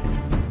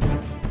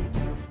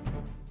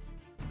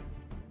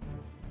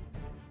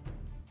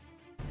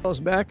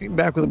 Back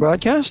with the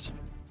broadcast.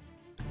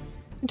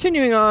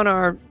 Continuing on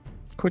our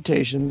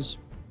quotations,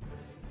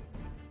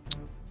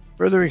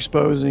 further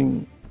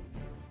exposing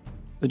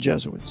the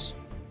Jesuits.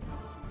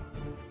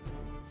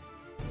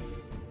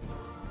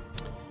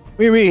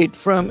 We read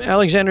from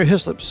Alexander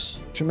Hislop's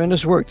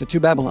tremendous work, The Two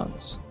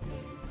Babylons.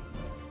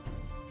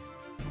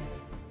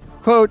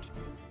 Quote,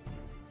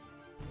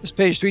 this is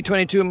page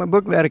 322 of my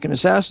book, Vatican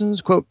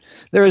Assassins. Quote,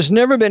 there has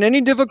never been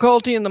any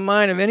difficulty in the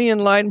mind of any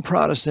enlightened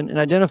Protestant in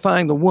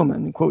identifying the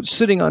woman, quote,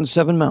 sitting on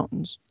 7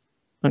 mountains,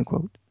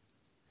 unquote,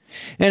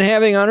 and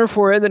having on her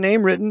forehead the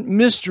name written,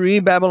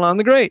 Mystery Babylon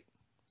the Great,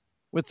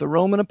 with the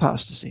Roman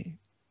apostasy.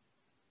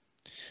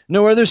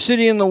 No other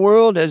city in the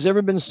world has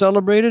ever been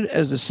celebrated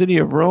as the city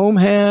of Rome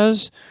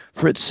has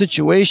for its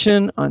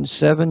situation on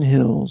 7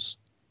 hills.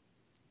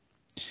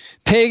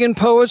 Pagan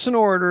poets and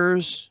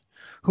orators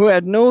who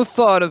had no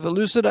thought of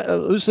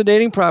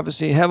elucidating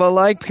prophecy have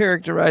alike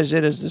characterized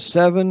it as the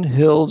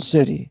 7-hilled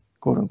city,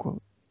 quote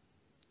unquote.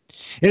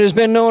 It has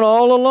been known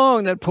all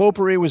along that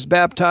popery was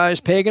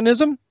baptized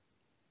paganism.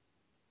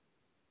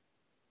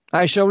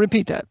 I shall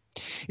repeat that.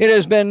 It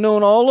has been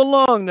known all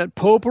along that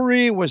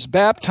popery was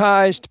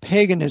baptized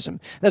paganism.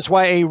 That's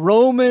why a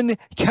Roman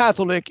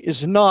Catholic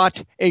is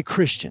not a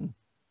Christian.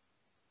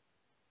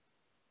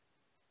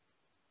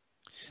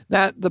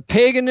 That the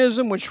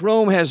paganism which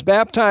Rome has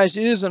baptized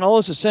is, in all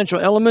its essential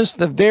elements,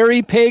 the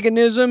very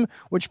paganism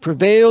which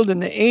prevailed in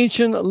the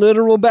ancient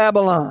literal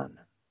Babylon.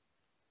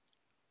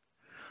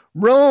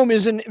 Rome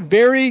is in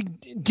very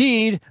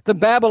deed the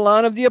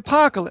Babylon of the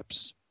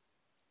Apocalypse.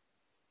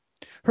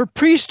 Her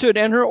priesthood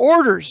and her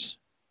orders,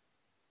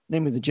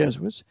 namely the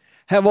Jesuits,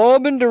 have all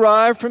been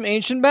derived from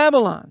ancient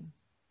Babylon.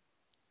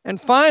 And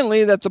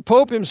finally, that the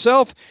Pope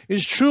himself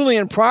is truly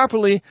and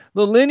properly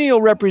the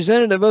lineal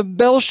representative of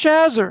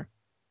Belshazzar.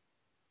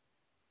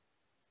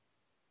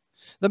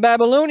 The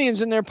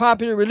Babylonians in their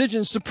popular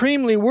religion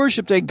supremely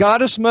worshipped a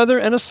goddess mother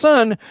and a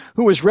son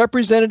who was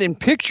represented in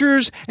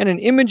pictures and in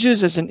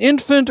images as an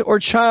infant or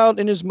child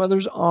in his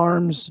mother's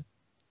arms.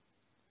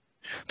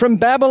 From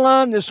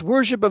Babylon, this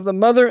worship of the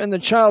mother and the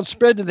child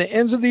spread to the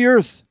ends of the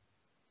earth.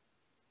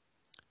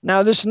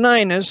 Now this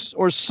Ninus,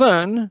 or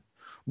son,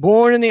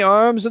 born in the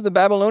arms of the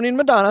Babylonian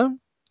Madonna,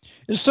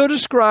 is so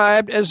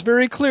described as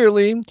very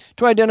clearly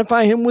to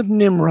identify him with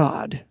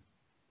Nimrod.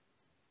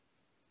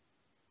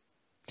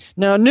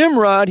 Now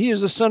Nimrod, he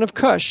is the son of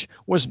Cush,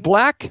 was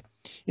black,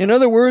 in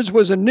other words,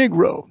 was a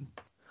Negro.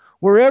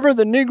 Wherever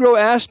the Negro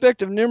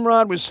aspect of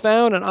Nimrod was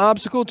found an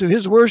obstacle to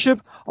his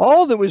worship,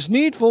 all that was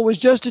needful was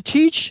just to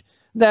teach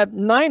that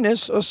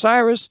Ninus,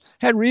 Osiris,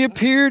 had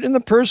reappeared in the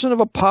person of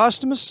a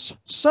posthumous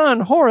son,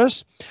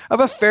 Horus,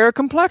 of a fair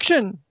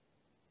complexion,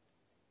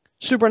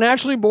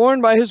 supernaturally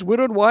born by his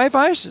widowed wife,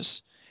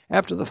 Isis,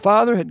 after the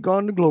father had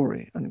gone to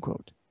glory,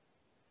 unquote.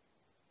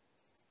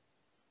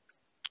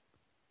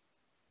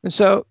 And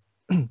so,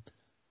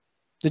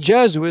 the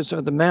Jesuits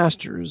are the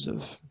masters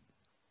of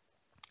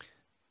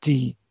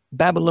the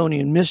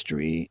Babylonian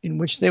mystery in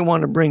which they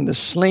want to bring the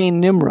slain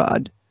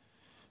Nimrod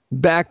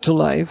back to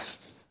life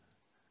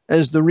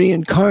as the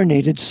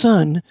reincarnated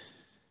son,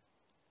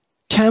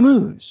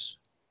 Tammuz.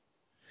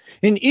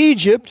 In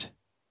Egypt,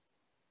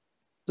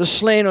 the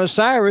slain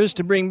Osiris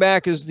to bring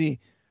back as the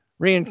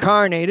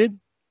reincarnated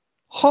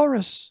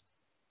Horus.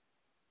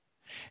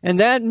 And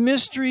that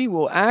mystery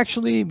will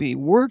actually be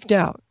worked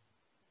out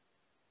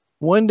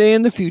one day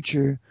in the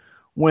future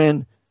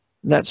when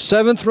that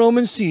 7th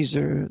Roman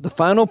Caesar, the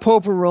final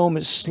Pope of Rome,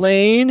 is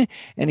slain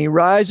and he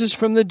rises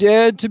from the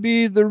dead to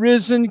be the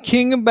risen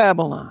king of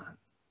Babylon.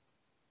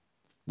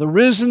 The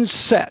risen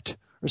Set,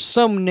 or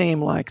some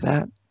name like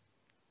that,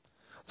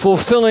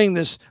 fulfilling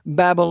this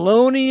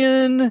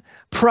Babylonian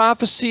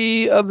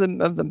prophecy of the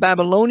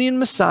Babylonian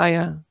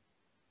Messiah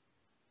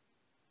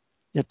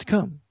yet to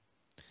come.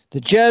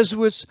 The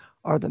Jesuits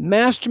are the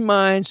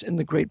masterminds and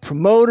the great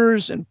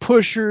promoters and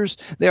pushers.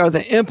 They are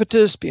the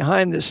impetus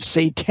behind this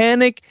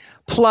satanic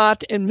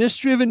plot and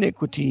mystery of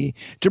iniquity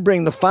to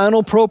bring the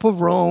final Pope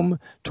of Rome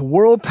to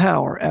world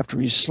power after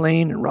he's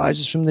slain and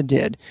rises from the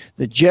dead.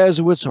 The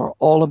Jesuits are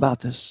all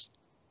about this.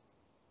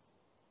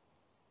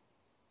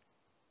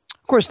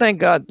 Of course, thank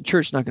God the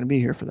church is not going to be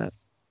here for that.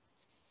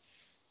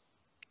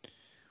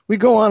 We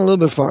go on a little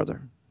bit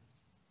farther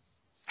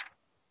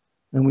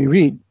and we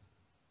read,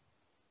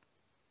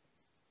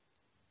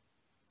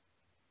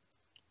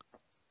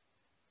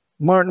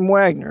 Martin L.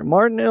 Wagner,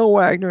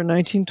 in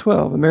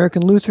 1912,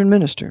 American Lutheran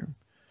minister,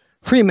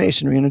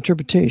 Freemasonry and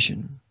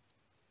interpretation.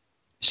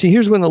 See,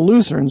 here's when the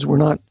Lutherans were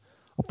not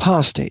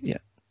apostate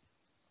yet,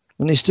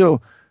 when they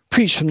still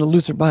preached from the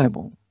Luther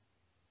Bible.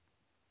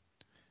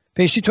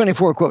 Page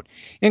 224, quote,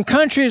 in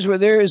countries where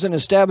there is an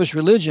established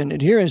religion,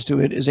 adherence to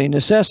it is a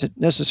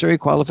necessary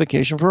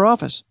qualification for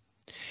office.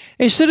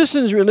 A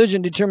citizen's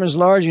religion determines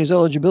largely his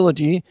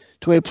eligibility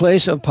to a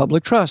place of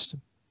public trust.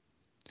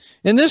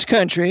 In this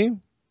country,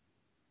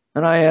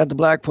 and I add the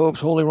Black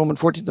Pope's Holy Roman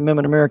 14th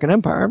Amendment American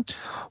Empire,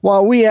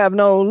 while we have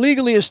no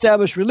legally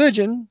established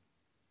religion,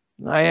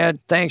 I add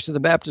thanks to the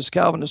Baptist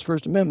Calvinist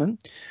First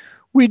Amendment,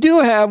 we do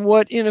have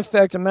what in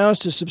effect amounts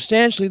to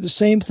substantially the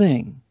same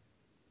thing.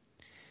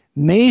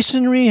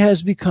 Masonry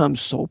has become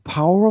so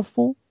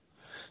powerful,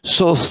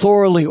 so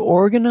thoroughly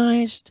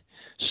organized,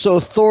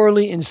 so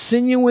thoroughly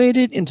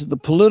insinuated into the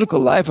political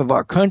life of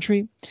our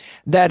country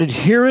that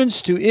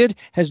adherence to it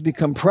has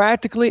become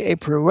practically a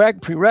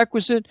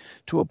prerequisite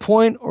to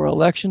appoint or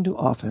election to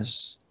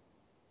office.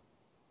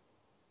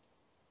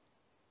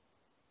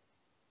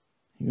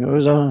 He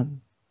goes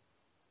on.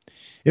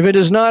 If it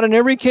does not in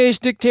every case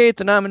dictate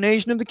the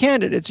nomination of the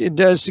candidates, it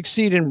does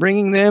succeed in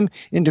bringing them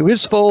into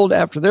its fold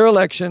after their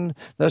election,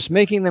 thus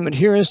making them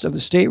adherents of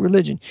the state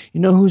religion. You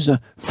know who's a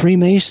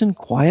Freemason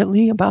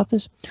quietly about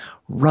this?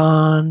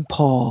 Ron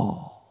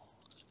Paul.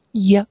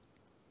 Yeah.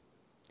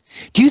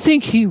 Do you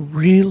think he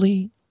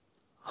really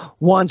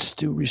wants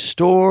to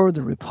restore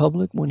the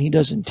republic when he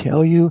doesn't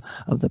tell you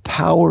of the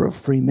power of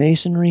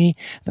Freemasonry,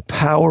 the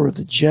power of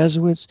the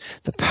Jesuits,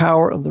 the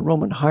power of the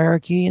Roman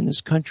hierarchy in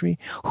this country,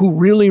 who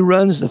really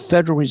runs the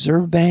Federal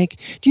Reserve Bank?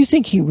 Do you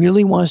think he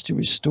really wants to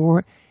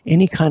restore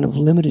any kind of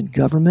limited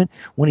government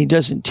when he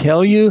doesn't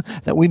tell you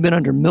that we've been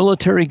under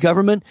military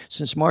government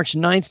since March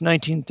 9th,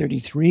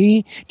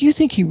 1933? Do you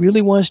think he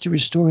really wants to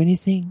restore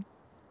anything?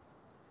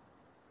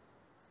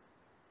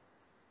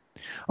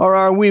 Or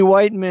are we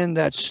white men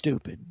that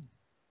stupid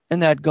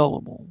and that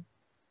gullible?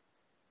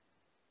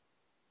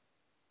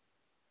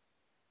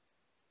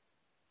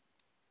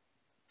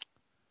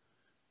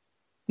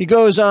 He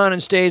goes on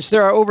and states,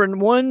 there are over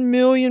 1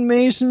 million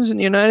Masons in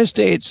the United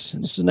States.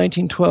 This is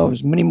 1912.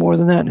 There's many more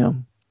than that now.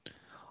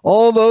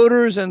 All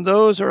voters, and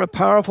those are a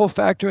powerful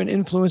factor in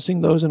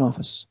influencing those in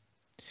office.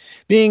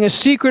 Being a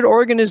secret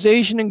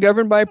organization and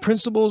governed by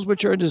principles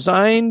which are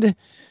designed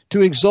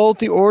to exalt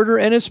the order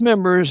and its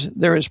members,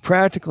 there is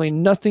practically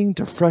nothing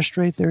to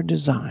frustrate their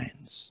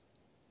designs.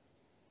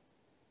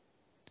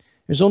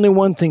 There's only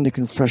one thing that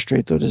can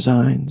frustrate those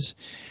designs,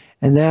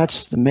 and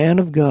that's the man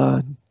of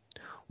God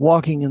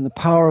walking in the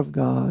power of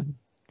God,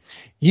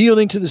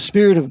 yielding to the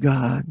Spirit of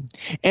God,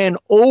 and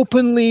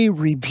openly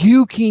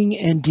rebuking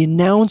and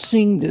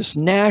denouncing this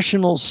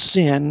national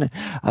sin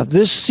of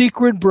this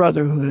secret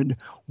brotherhood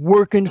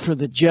working for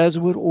the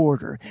Jesuit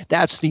order.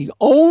 That's the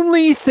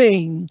only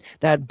thing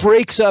that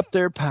breaks up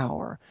their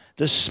power.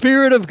 The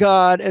Spirit of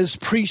God as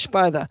preached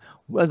by the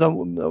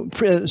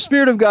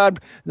Spirit of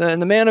God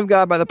and the man of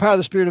God by the power of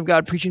the Spirit of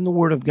God preaching the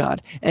Word of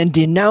God and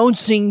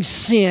denouncing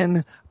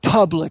sin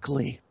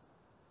publicly.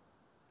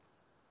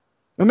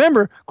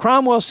 Remember,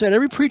 Cromwell said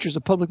every preacher is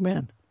a public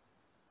man.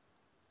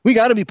 We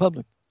got to be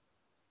public.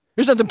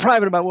 There's nothing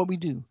private about what we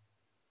do.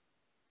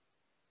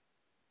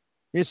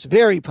 It's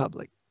very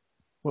public,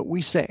 what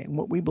we say and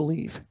what we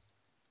believe.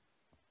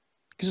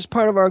 Because it's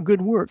part of our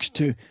good works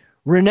to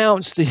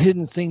renounce the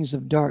hidden things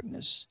of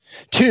darkness,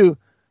 to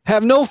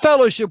have no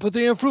fellowship with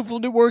the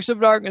unfruitful works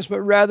of darkness, but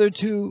rather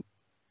to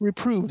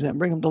reprove them,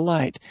 bring them to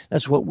light.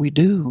 That's what we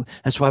do.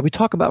 That's why we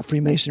talk about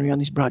Freemasonry on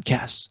these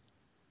broadcasts,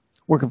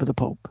 working for the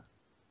Pope,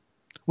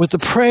 with the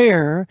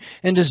prayer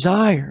and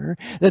desire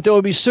that there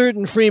will be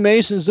certain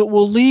Freemasons that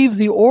will leave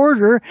the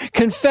order,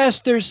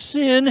 confess their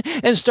sin,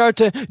 and start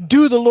to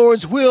do the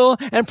Lord's will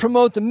and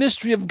promote the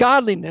mystery of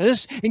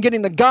godliness and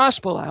getting the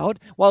gospel out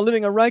while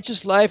living a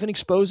righteous life and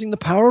exposing the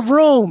power of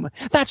Rome.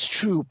 That's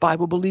true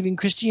Bible-believing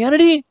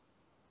Christianity.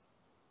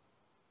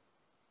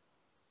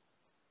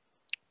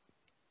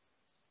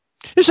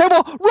 You say,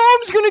 well,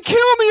 Rome's going to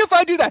kill me if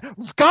I do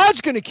that. God's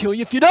going to kill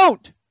you if you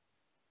don't.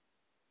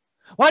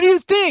 Why do you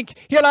think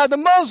he allowed the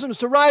Muslims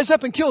to rise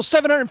up and kill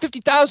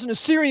 750,000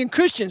 Assyrian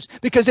Christians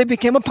because they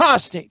became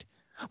apostate?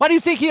 Why do you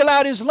think he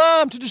allowed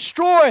Islam to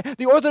destroy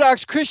the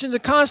Orthodox Christians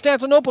of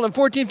Constantinople in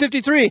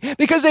 1453?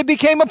 Because they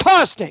became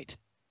apostate.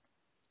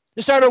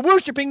 They started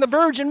worshiping the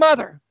Virgin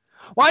Mother.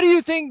 Why do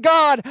you think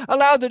God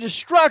allowed the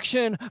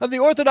destruction of the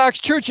Orthodox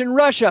Church in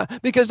Russia?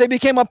 Because they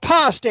became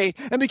apostate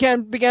and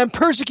began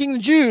persecuting the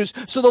Jews.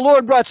 So the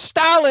Lord brought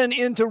Stalin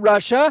into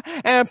Russia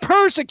and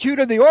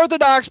persecuted the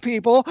Orthodox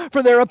people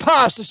for their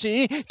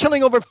apostasy,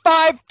 killing over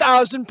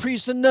 5,000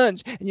 priests and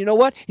nuns. And you know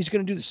what? He's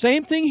going to do the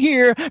same thing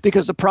here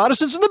because the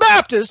Protestants and the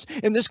Baptists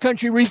in this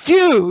country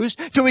refuse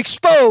to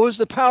expose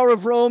the power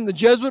of Rome, the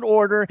Jesuit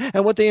order,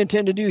 and what they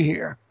intend to do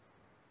here.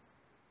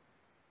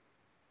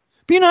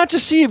 Be not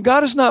deceived,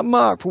 God is not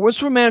mocked. For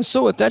whatsoever man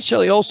soweth, that shall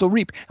he also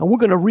reap. And we're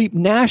going to reap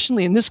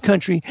nationally in this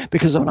country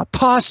because of an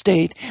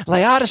apostate,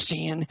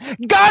 Laodicean,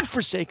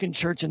 God-forsaken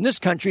church in this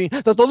country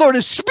that the Lord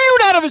has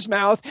spewed out of his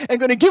mouth and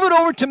going to give it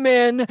over to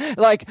men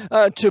like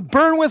to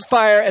burn with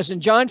fire, as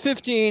in John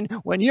 15,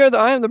 when you are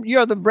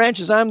the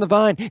branches, I am the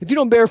vine. If you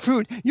don't bear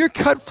fruit, you're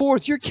cut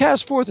forth, you're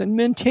cast forth, and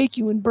men take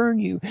you and burn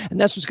you. And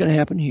that's what's going to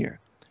happen here.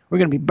 We're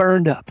going to be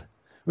burned up.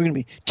 We're going to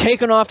be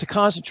taken off to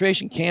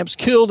concentration camps,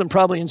 killed, and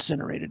probably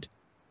incinerated.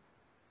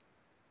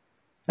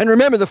 And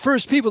remember, the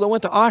first people that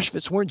went to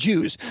Auschwitz weren't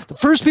Jews. The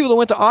first people that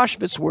went to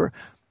Auschwitz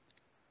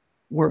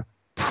were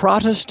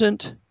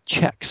Protestant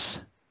Czechs.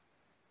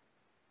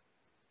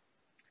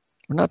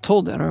 We're not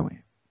told that, are we? A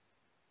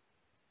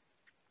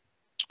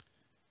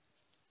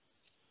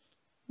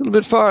little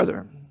bit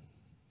farther.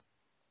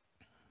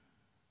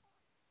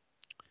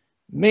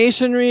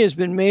 Masonry has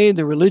been made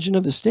the religion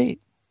of the state.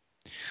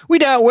 We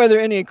doubt whether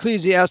any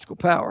ecclesiastical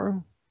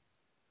power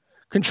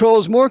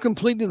controls more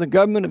completely the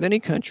government of any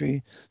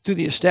country through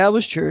the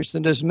established church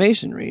than does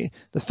Masonry,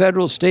 the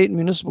federal, state, and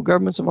municipal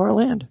governments of our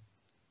land.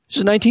 This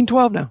is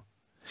 1912 now.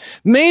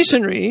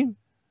 Masonry,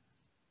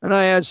 and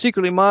I had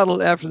secretly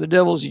modeled after the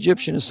devil's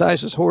Egyptian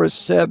Osiris, Horus,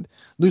 Seb,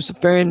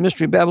 Luciferian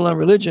mystery Babylon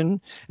religion,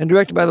 and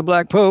directed by the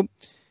Black Pope,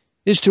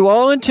 is to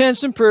all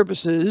intents and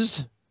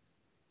purposes,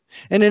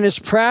 and in its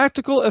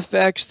practical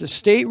effects, the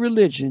state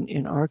religion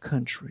in our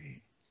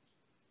country.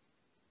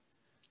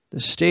 The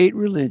state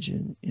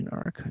religion in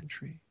our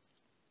country.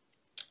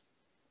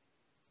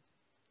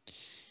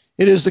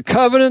 It is the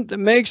covenant that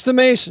makes the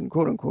Mason,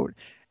 quote unquote,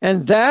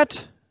 and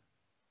that,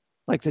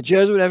 like the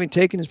Jesuit having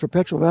taken his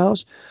perpetual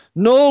vows,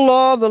 no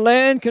law of the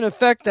land can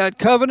affect that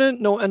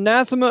covenant, no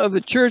anathema of the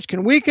church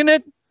can weaken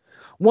it.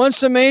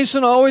 Once a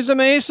Mason, always a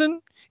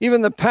Mason.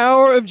 Even the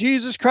power of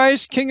Jesus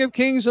Christ, King of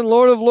Kings and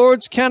Lord of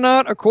Lords,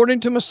 cannot, according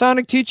to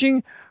Masonic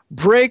teaching,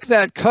 break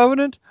that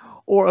covenant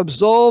or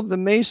absolve the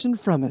Mason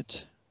from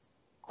it.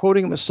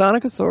 Quoting a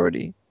Masonic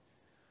authority,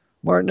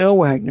 Martin L.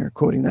 Wagner,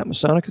 quoting that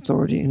Masonic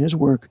authority in his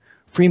work,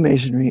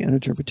 Freemasonry and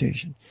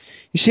Interpretation.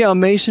 You see how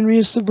Masonry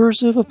is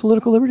subversive of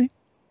political liberty?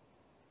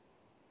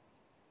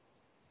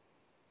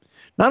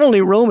 Not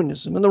only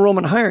Romanism and the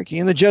Roman hierarchy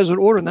and the Jesuit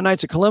order and the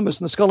Knights of Columbus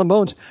and the Skull and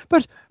Bones,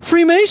 but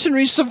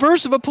Freemasonry is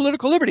subversive of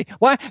political liberty.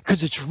 Why?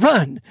 Because it's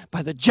run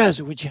by the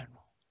Jesuit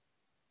general.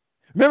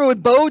 Remember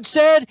what Bode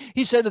said?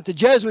 He said that the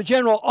Jesuit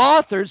general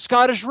authored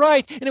Scottish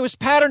Rite, and it was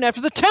patterned after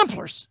the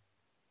Templars.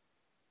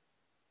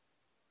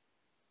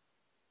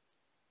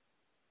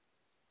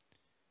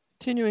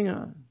 Continuing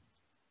on.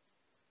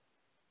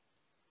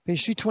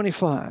 Page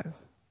 325.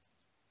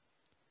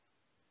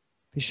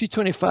 Page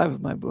 325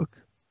 of my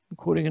book. I'm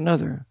quoting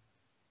another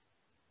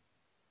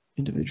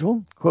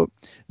individual. Quote,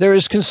 there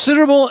is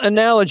considerable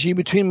analogy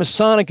between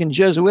Masonic and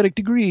Jesuitic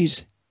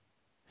degrees.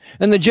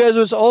 And the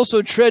Jesuits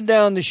also tread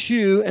down the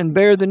shoe and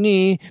bear the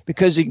knee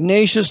because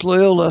Ignatius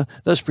Loyola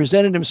thus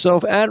presented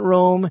himself at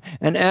Rome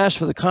and asked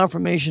for the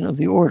confirmation of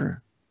the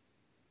order.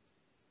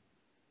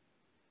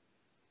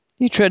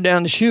 He tread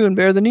down the shoe and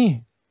bear the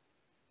knee.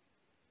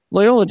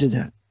 Loyola did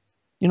that.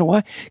 You know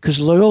why? Because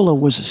Loyola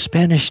was a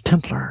Spanish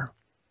Templar.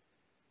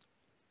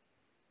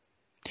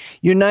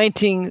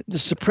 Uniting the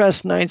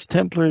suppressed Knights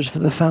Templars for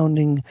the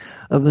founding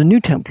of the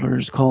new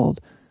Templars called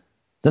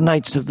the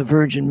Knights of the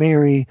Virgin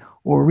Mary,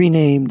 or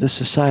renamed the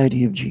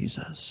Society of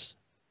Jesus,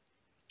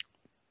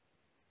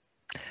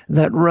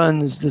 that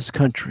runs this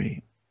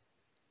country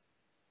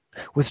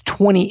with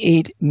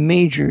 28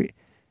 major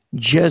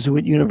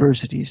Jesuit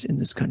universities in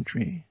this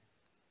country,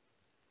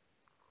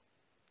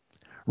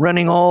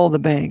 running all the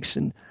banks.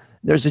 And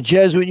there's a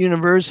Jesuit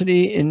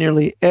university in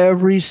nearly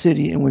every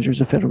city in which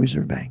there's a Federal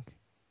Reserve Bank.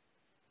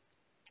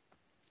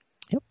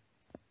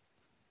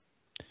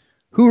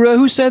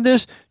 Who said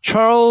this?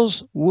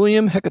 Charles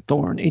William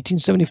Heckethorn,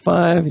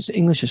 1875. He's an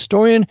English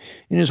historian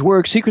in his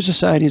work, Secret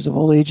Societies of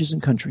All Ages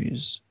and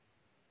Countries.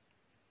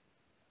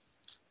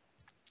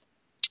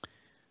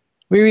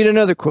 We read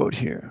another quote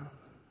here.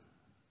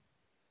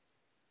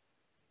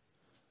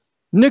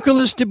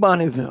 Nicolas de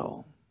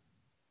Bonneville,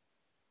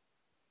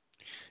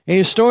 a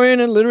historian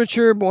and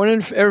literature born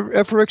in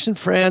Evreux in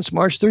France,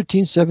 March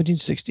 13,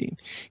 1760.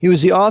 He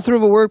was the author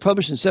of a work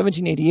published in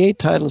 1788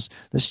 titled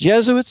The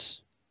Jesuits,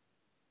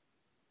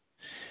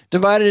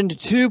 divided into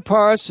two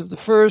parts. Of the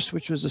first,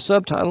 which was the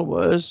subtitle,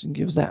 was, and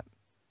gives that.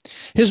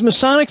 His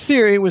Masonic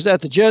theory was that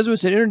the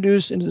Jesuits had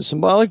introduced into the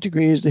symbolic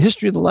degrees the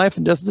history of the life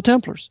and death of the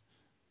Templars,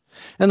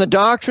 and the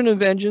doctrine of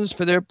vengeance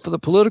for the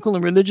political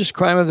and religious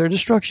crime of their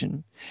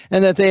destruction,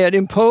 and that they had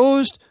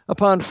imposed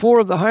upon 4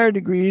 of the higher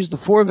degrees the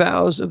 4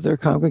 vows of their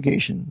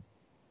congregation,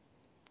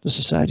 the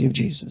Society of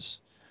Jesus.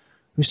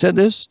 Who said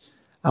this?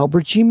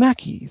 Albert G.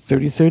 Mackey,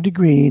 33rd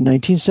degree,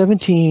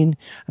 1917,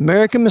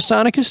 American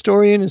Masonic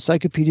historian,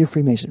 Encyclopedia of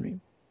Freemasonry.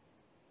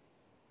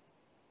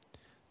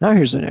 Now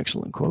here's an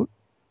excellent quote.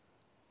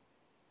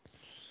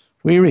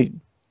 We read,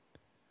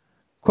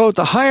 quote,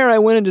 the higher I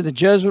went into the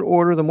Jesuit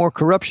order, the more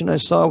corruption I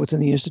saw within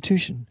the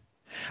institution.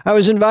 I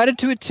was invited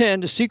to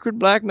attend a secret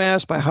black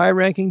mass by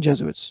high-ranking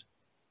Jesuits,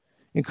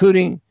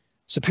 including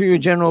Superior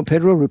General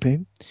Pedro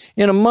Rupe,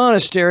 in a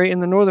monastery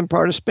in the northern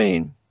part of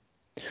Spain.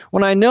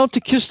 When I knelt to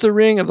kiss the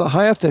ring of the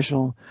high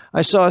official,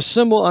 I saw a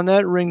symbol on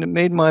that ring that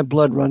made my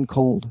blood run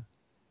cold.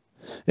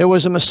 It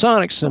was a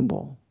Masonic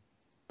symbol,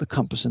 the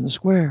compass in the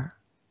square.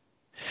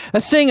 A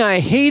thing I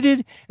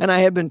hated, and I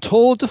had been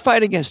told to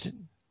fight against it.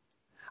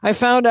 I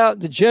found out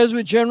the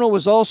Jesuit general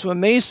was also a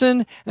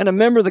Mason and a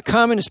member of the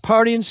Communist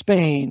Party in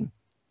Spain.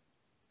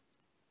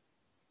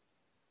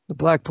 The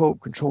Black Pope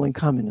controlling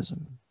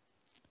communism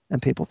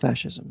and papal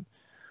fascism.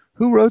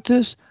 Who wrote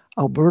this?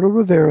 Alberto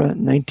Rivera,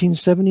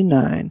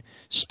 1979,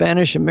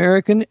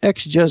 Spanish-American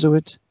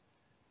ex-Jesuit,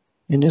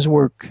 in his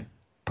work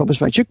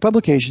published by Chick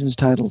Publications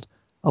titled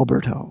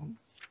Alberto.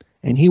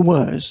 And he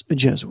was a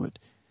Jesuit,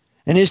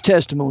 and his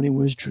testimony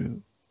was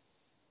true.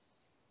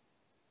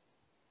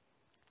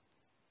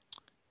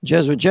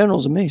 Jesuit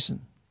general's a Mason.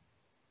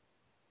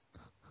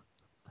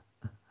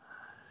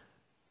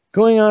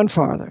 Going on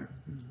farther.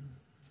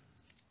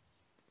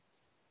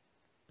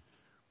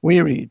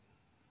 We read.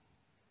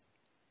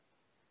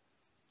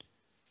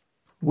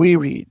 We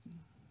read.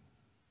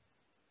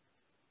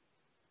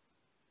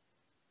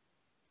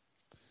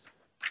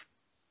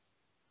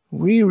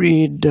 We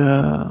read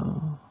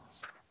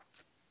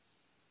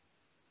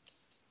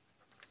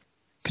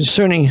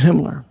concerning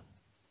Himmler.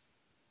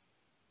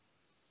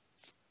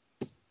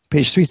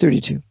 Page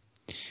 332.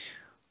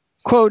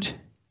 Quote,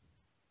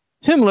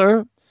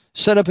 Himmler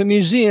set up a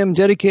museum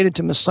dedicated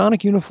to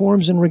Masonic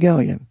uniforms and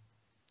regalia.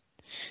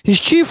 His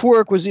chief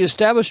work was the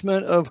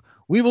establishment at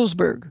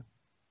Wewelsburg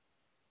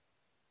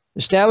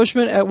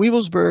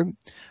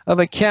of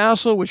a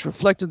castle which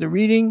reflected the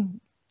reading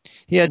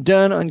he had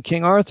done on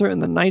King Arthur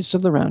and the Knights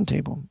of the Round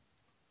Table.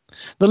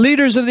 The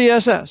leaders of the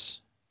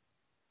SS,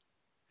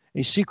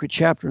 a secret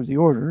chapter of the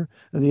order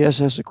of the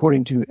SS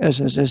according to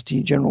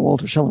SSST General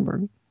Walter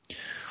Schellenberg,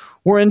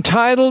 were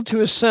entitled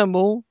to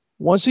assemble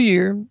once a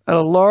year at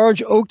a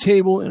large oak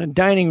table in a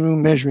dining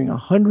room measuring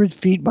 100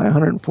 feet by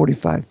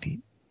 145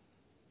 feet.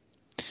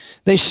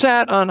 They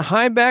sat on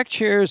high-backed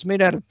chairs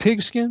made out of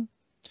pigskin,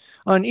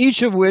 on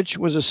each of which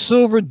was a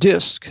silver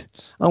disc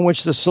on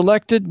which the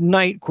selected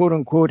knight,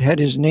 quote-unquote, had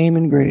his name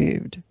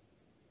engraved.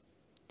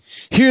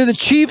 Here the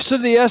chiefs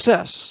of the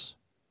SS,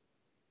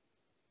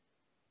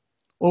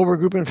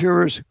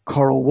 Obergruppenführers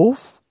Karl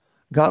Wolf,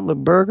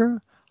 Gottlieb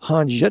Berger,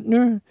 Hans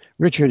Jettner,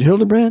 Richard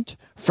Hildebrandt,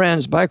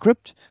 Franz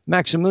Beikrupt,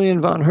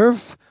 Maximilian von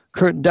Herf,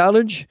 Kurt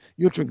Dahlige,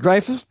 Ulrich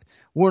Greifel,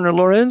 Werner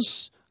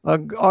Lorenz,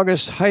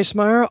 August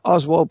Heismeyer,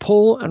 Oswald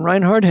Pohl, and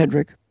Reinhard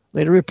Heydrich,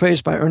 later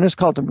replaced by Ernest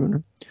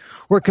Kaltenbrunner,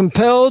 were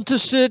compelled to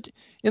sit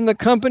in the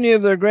company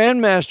of their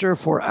Grand Master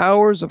for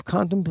hours of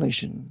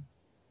contemplation.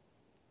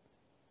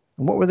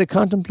 And what were they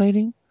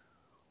contemplating?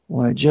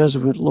 Why,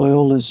 Jesuit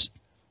Loyola's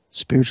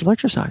spiritual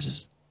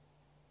exercises.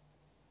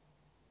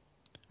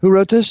 Who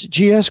wrote this?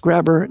 G.S.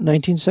 Graber,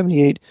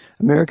 1978,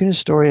 American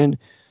historian,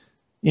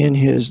 in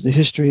his The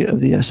History of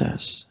the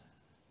SS.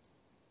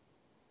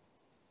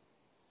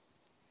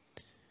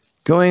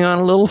 Going on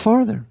a little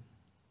farther,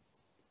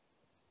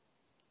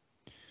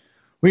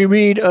 we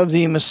read of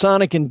the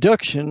Masonic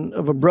induction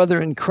of a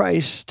brother in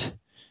Christ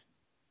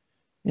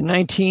in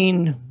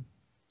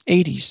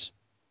 1980s.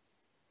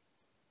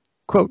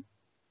 Quote,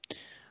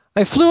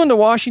 I flew into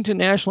Washington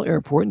National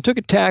Airport and took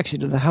a taxi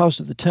to the House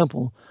of the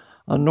Temple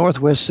on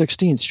Northwest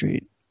 16th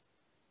Street.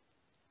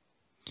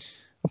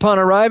 Upon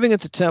arriving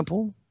at the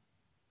temple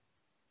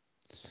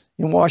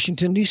in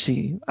Washington,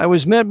 D.C., I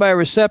was met by a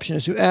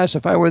receptionist who asked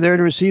if I were there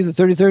to receive the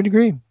 33rd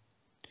degree.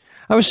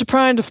 I was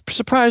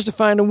surprised to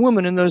find a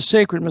woman in those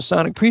sacred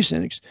Masonic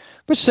precincts,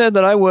 but said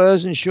that I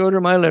was and showed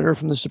her my letter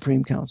from the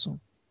Supreme Council.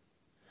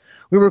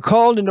 We were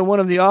called into one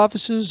of the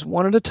offices,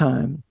 one at a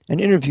time, and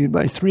interviewed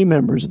by 3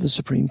 members of the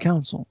Supreme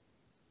Council.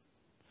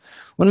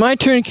 When my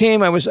turn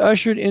came, I was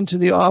ushered into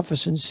the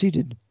office and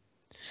seated.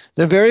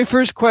 The very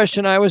first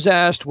question I was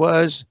asked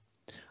was,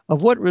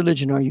 of what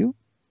religion are you?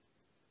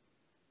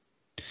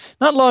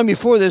 Not long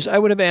before this, I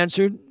would have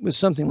answered with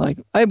something like,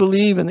 I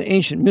believe in the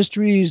ancient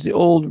mysteries, the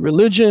old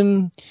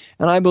religion,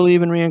 and I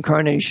believe in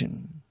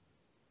reincarnation.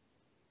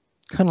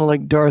 Kind of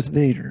like Darth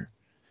Vader.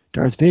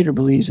 Darth Vader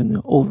believes in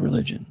the old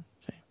religion.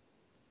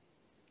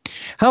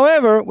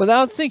 However,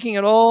 without thinking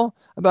at all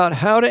about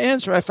how to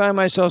answer, I found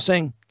myself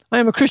saying, I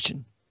am a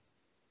Christian.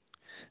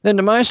 Then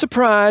to my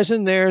surprise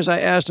and theirs, I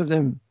asked of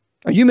them,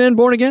 are you men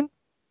born again?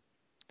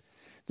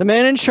 The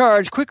man in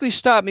charge quickly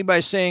stopped me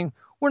by saying,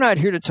 we're not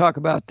here to talk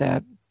about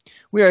that.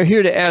 We are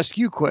here to ask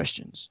you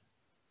questions.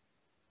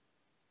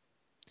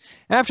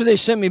 After they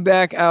sent me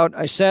back out,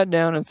 I sat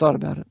down and thought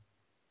about it.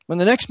 When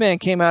the next man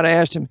came out, I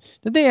asked him,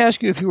 did they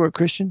ask you if you were a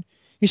Christian?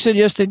 He said,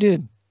 yes, they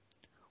did.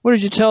 What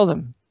did you tell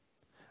them?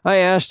 I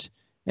asked,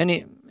 and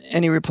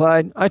he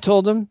replied, I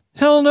told them,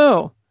 hell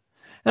no,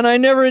 and I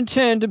never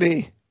intend to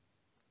be.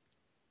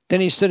 Then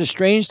he said a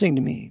strange thing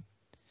to me.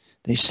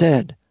 They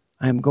said,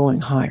 I am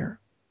going higher.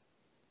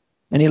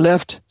 And he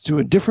left through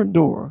a different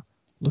door,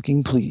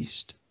 looking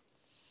pleased.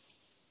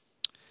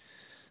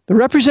 The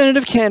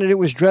representative candidate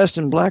was dressed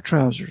in black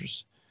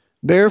trousers,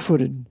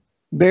 barefooted,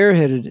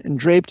 bareheaded, and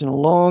draped in a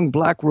long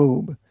black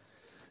robe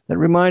that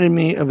reminded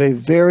me of a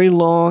very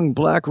long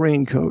black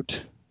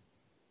raincoat.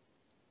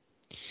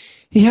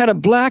 He had a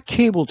black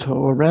cable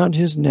tow around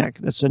his neck,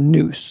 that's a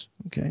noose,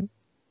 okay,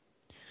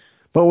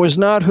 but was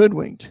not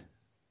hoodwinked.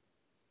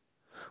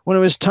 When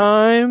it was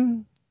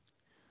time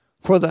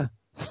for the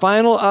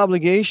final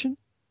obligation,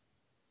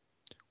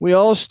 we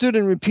all stood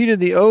and repeated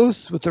the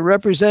oath with the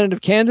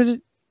representative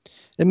candidate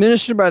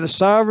administered by the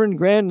Sovereign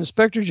Grand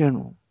Inspector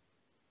General.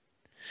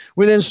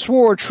 We then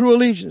swore true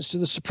allegiance to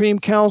the Supreme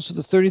Council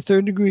of the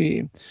 33rd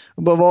degree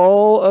above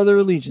all other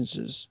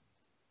allegiances,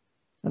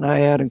 and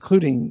I add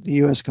including the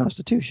U.S.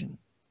 Constitution.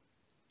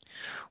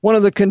 One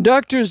of the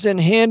conductors then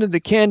handed the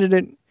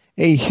candidate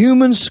a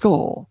human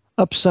skull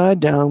upside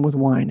down with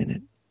wine in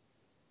it.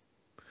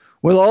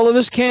 With all of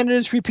his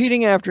candidates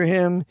repeating after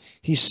him,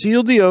 he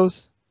sealed the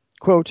oath,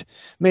 quote,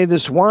 may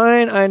this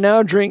wine I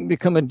now drink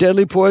become a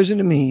deadly poison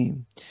to me,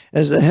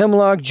 as the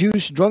hemlock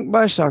juice drunk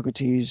by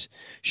Socrates,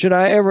 should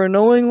I ever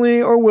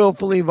knowingly or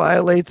willfully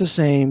violate the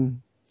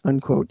same.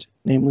 unquote,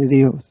 namely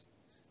the oath.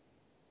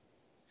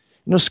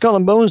 You know, Skull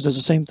and Bones does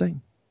the same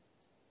thing.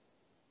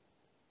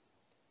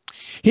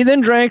 He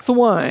then drank the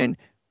wine,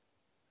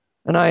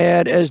 and I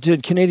add, as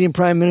did Canadian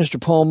Prime Minister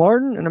Paul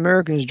Martin and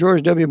Americans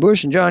George W.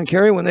 Bush and John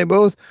Kerry when they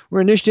both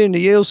were initiated into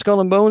Yale's Skull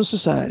and Bones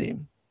Society.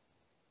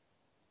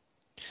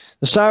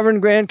 The Sovereign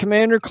Grand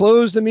Commander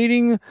closed the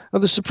meeting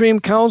of the Supreme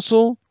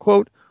Council,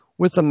 quote,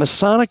 with the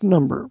Masonic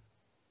number,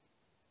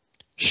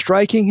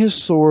 striking his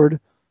sword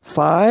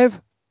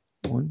 5,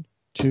 1,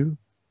 2,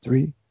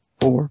 3,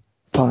 4,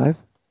 5,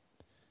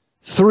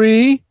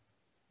 3,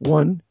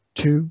 1,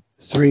 2,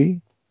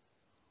 3,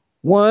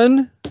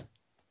 1,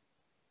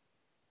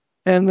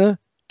 and the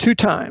 2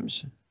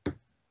 times.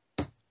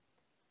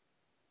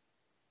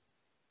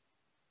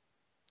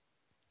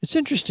 It's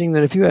interesting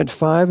that if you add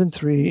 5 and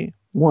 3,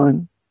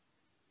 1,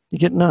 you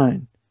get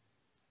 9.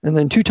 And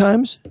then 2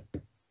 times,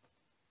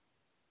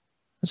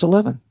 that's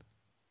 11.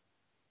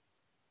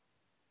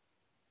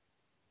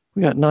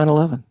 We got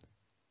 911.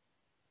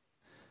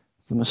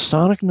 The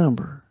Masonic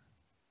number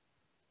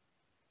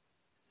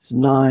is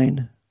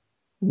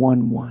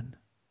 911.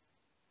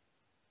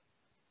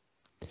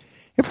 You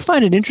ever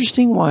find it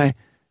interesting why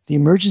the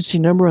emergency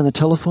number on the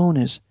telephone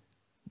is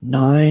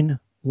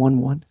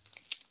 911?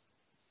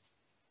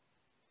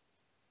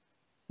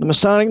 The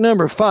Masonic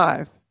number,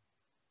 5.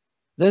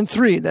 Then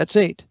 3, that's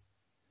 8.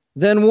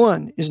 Then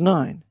 1 is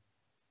 9.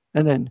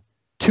 And then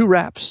 2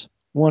 wraps,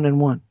 1 and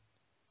 1.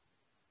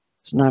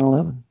 It's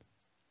 911.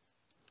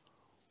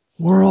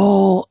 We're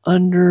all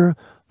under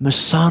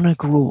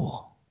Masonic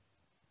rule,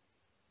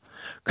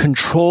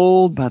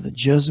 controlled by the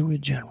Jesuit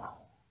general.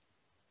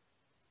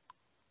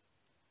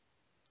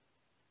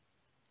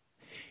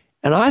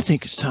 And I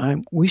think it's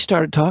time we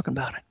started talking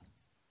about it.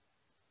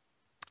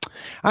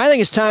 I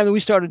think it's time that we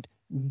started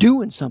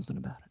doing something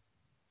about it.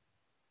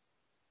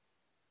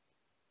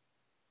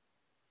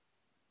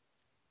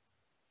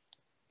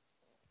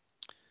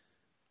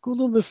 Go a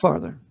little bit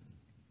farther.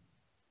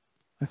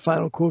 My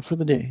final quote for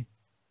the day,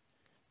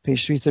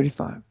 page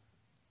 335.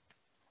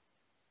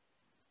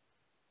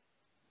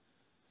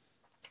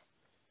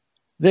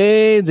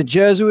 They, the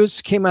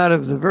Jesuits, came out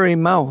of the very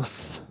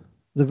mouth,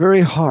 the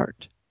very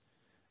heart,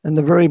 and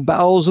the very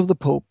bowels of the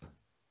Pope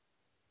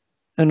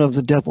and of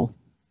the devil.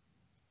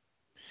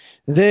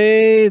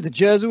 They, the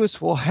Jesuits,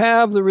 will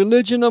have the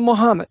religion of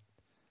Muhammad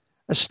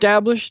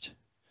established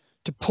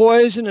to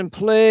poison and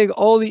plague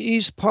all the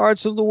east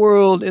parts of the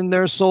world in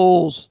their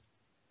souls.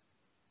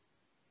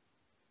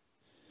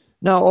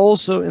 Now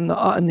also in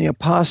the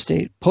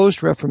apostate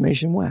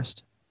post-Reformation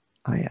West,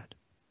 I add.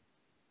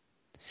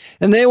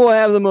 And they will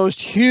have the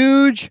most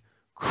huge,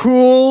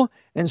 cruel,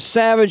 and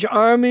savage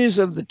armies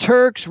of the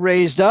Turks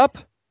raised up.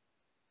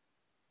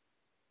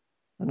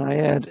 And I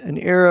add, an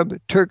Arab,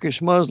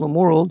 Turkish, Muslim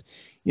world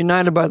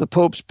united by the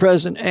Pope's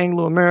present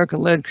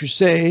Anglo-American-led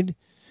crusade,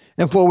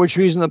 and for which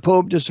reason the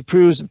Pope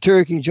disapproves of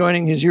Turkey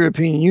joining his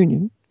European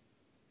Union.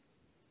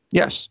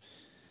 Yes.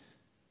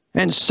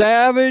 And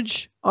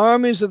savage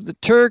armies of the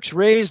Turks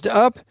raised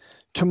up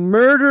to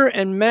murder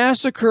and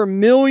massacre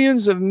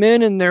millions of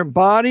men in their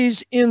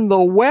bodies in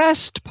the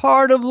west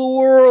part of the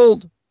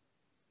world.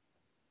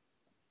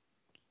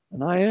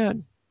 And I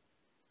add,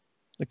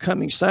 the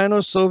coming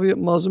Sino-Soviet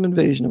Muslim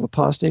invasion of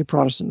apostate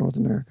Protestant North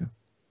America.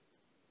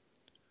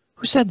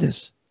 Who said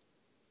this?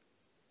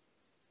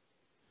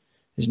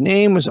 His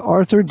name was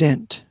Arthur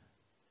Dent.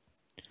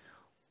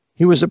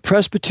 He was a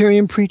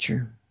Presbyterian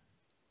preacher.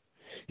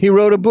 He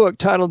wrote a book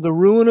titled The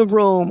Ruin of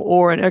Rome,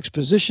 or An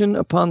Exposition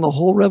upon the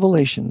Whole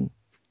Revelation.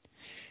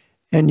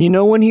 And you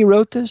know when he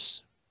wrote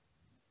this?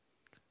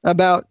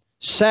 About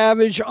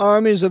savage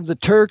armies of the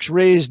Turks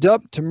raised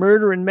up to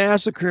murder and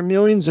massacre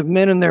millions of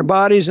men and their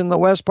bodies in the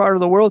west part of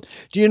the world.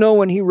 Do you know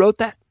when he wrote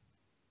that?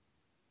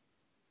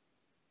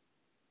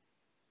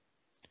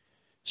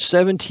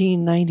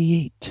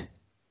 1798.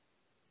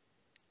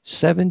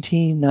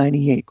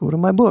 1798. Go to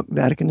my book,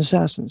 Vatican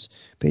Assassins,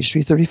 page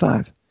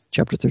 335,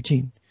 chapter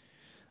 13.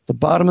 The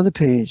bottom of the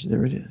page,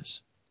 there it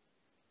is.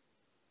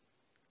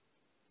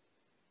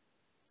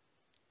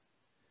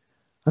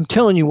 I'm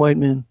telling you, white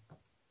men,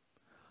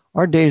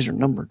 our days are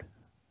numbered.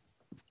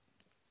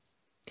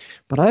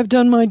 But I've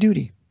done my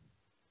duty,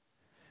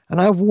 and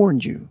I've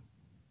warned you,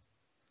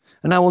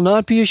 and I will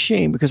not be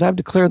ashamed, because I've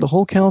declared the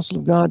whole counsel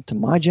of God to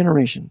my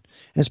generation,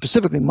 and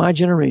specifically my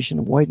generation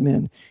of white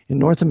men in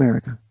North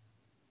America,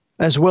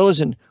 as well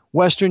as in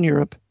Western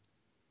Europe,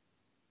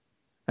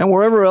 and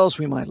wherever else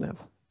we might live.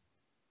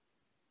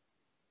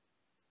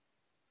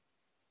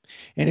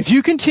 And if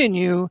you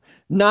continue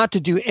not to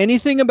do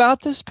anything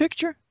about this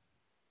picture,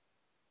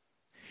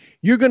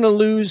 you're going to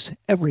lose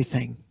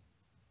everything.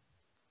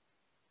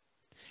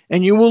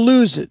 And you will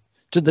lose it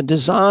to the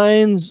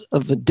designs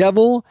of the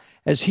devil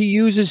as he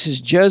uses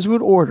his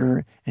Jesuit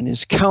order and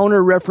his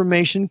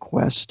counter-Reformation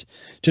quest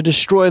to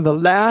destroy the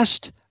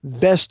last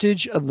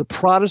vestige of the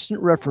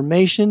Protestant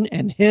Reformation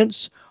and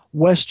hence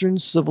Western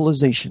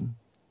civilization.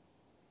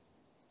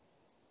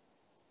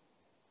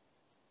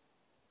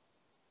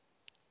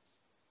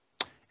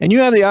 And you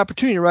have the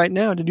opportunity right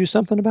now to do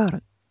something about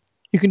it.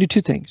 You can do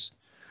two things.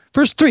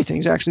 First, three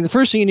things, actually. The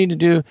first thing you need to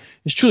do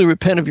is truly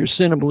repent of your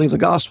sin and believe the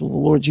gospel of the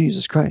Lord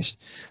Jesus Christ.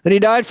 That he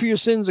died for your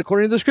sins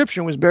according to the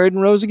scripture and was buried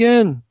and rose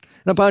again.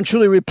 And upon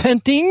truly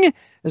repenting,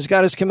 as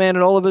God has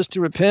commanded all of us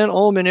to repent,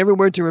 all men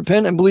everywhere to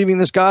repent and believing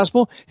this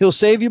gospel, he'll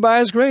save you by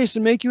his grace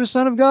and make you a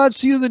son of God,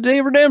 see you the day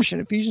of redemption,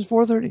 Ephesians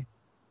 4:30.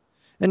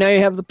 And now you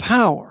have the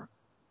power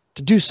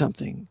to do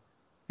something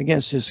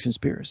against this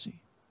conspiracy,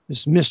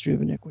 this mystery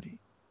of iniquity.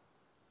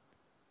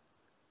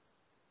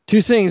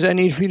 Two things I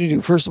need for you to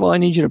do. First of all, I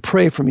need you to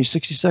pray for me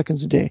 60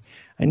 seconds a day.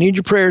 I need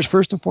your prayers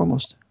first and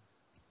foremost.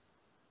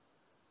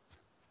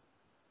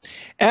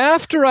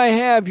 After I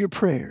have your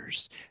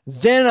prayers,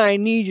 then I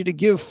need you to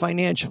give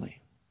financially.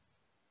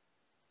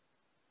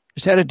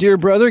 Just had a dear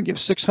brother give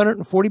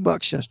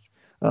 $640 just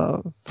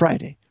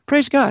Friday.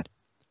 Praise God.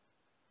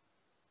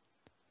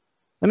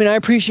 I mean, I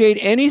appreciate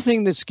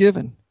anything that's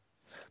given,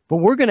 but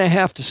we're going to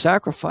have to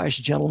sacrifice,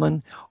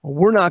 gentlemen, or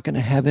we're not going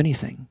to have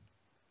anything.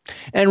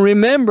 And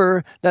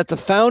remember that the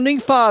founding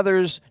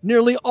fathers,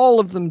 nearly all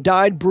of them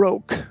died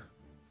broke.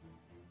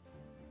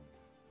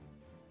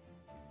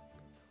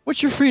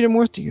 What's your freedom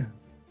worth to you?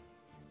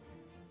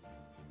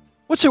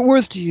 What's it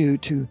worth to you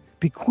to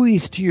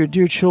bequeath to your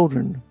dear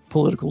children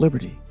political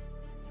liberty?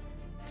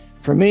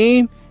 For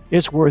me,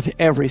 it's worth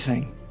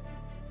everything.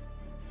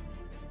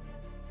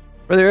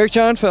 Brother Eric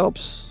John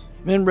Phelps,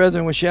 men,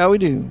 brethren, what shall we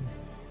do?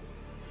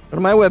 Go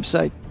to my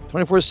website,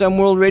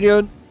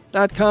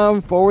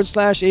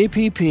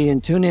 247worldradio.com/app,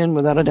 and tune in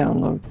without a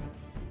download.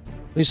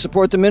 Please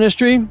support the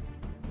ministry.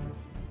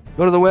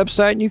 Go to the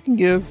website and you can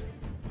give.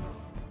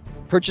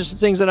 Purchase the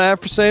things that I have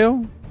for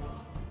sale.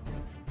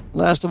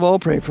 Last of all,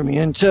 pray for me.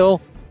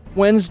 Until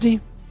Wednesday,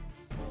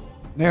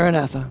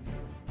 Maranatha.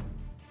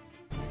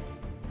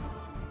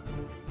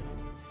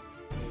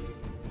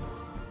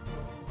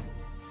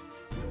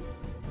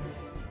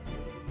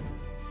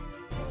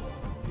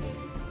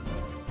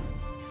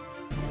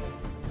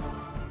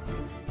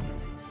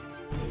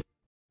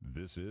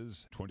 This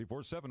is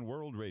 24/7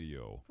 World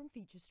Radio. From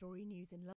Feature Story News in London.